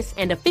bonus,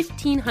 and a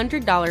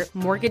 $1,500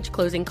 mortgage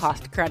closing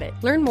cost credit.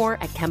 Learn more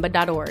at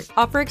Kemba.org.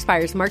 Offer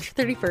expires March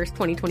 31st,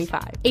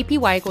 2025.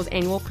 APY equals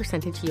annual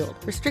percentage yield.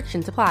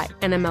 Restrictions apply.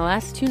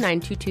 NMLS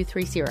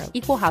 292230.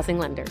 Equal housing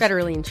lender.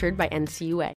 Federally insured by NCUA.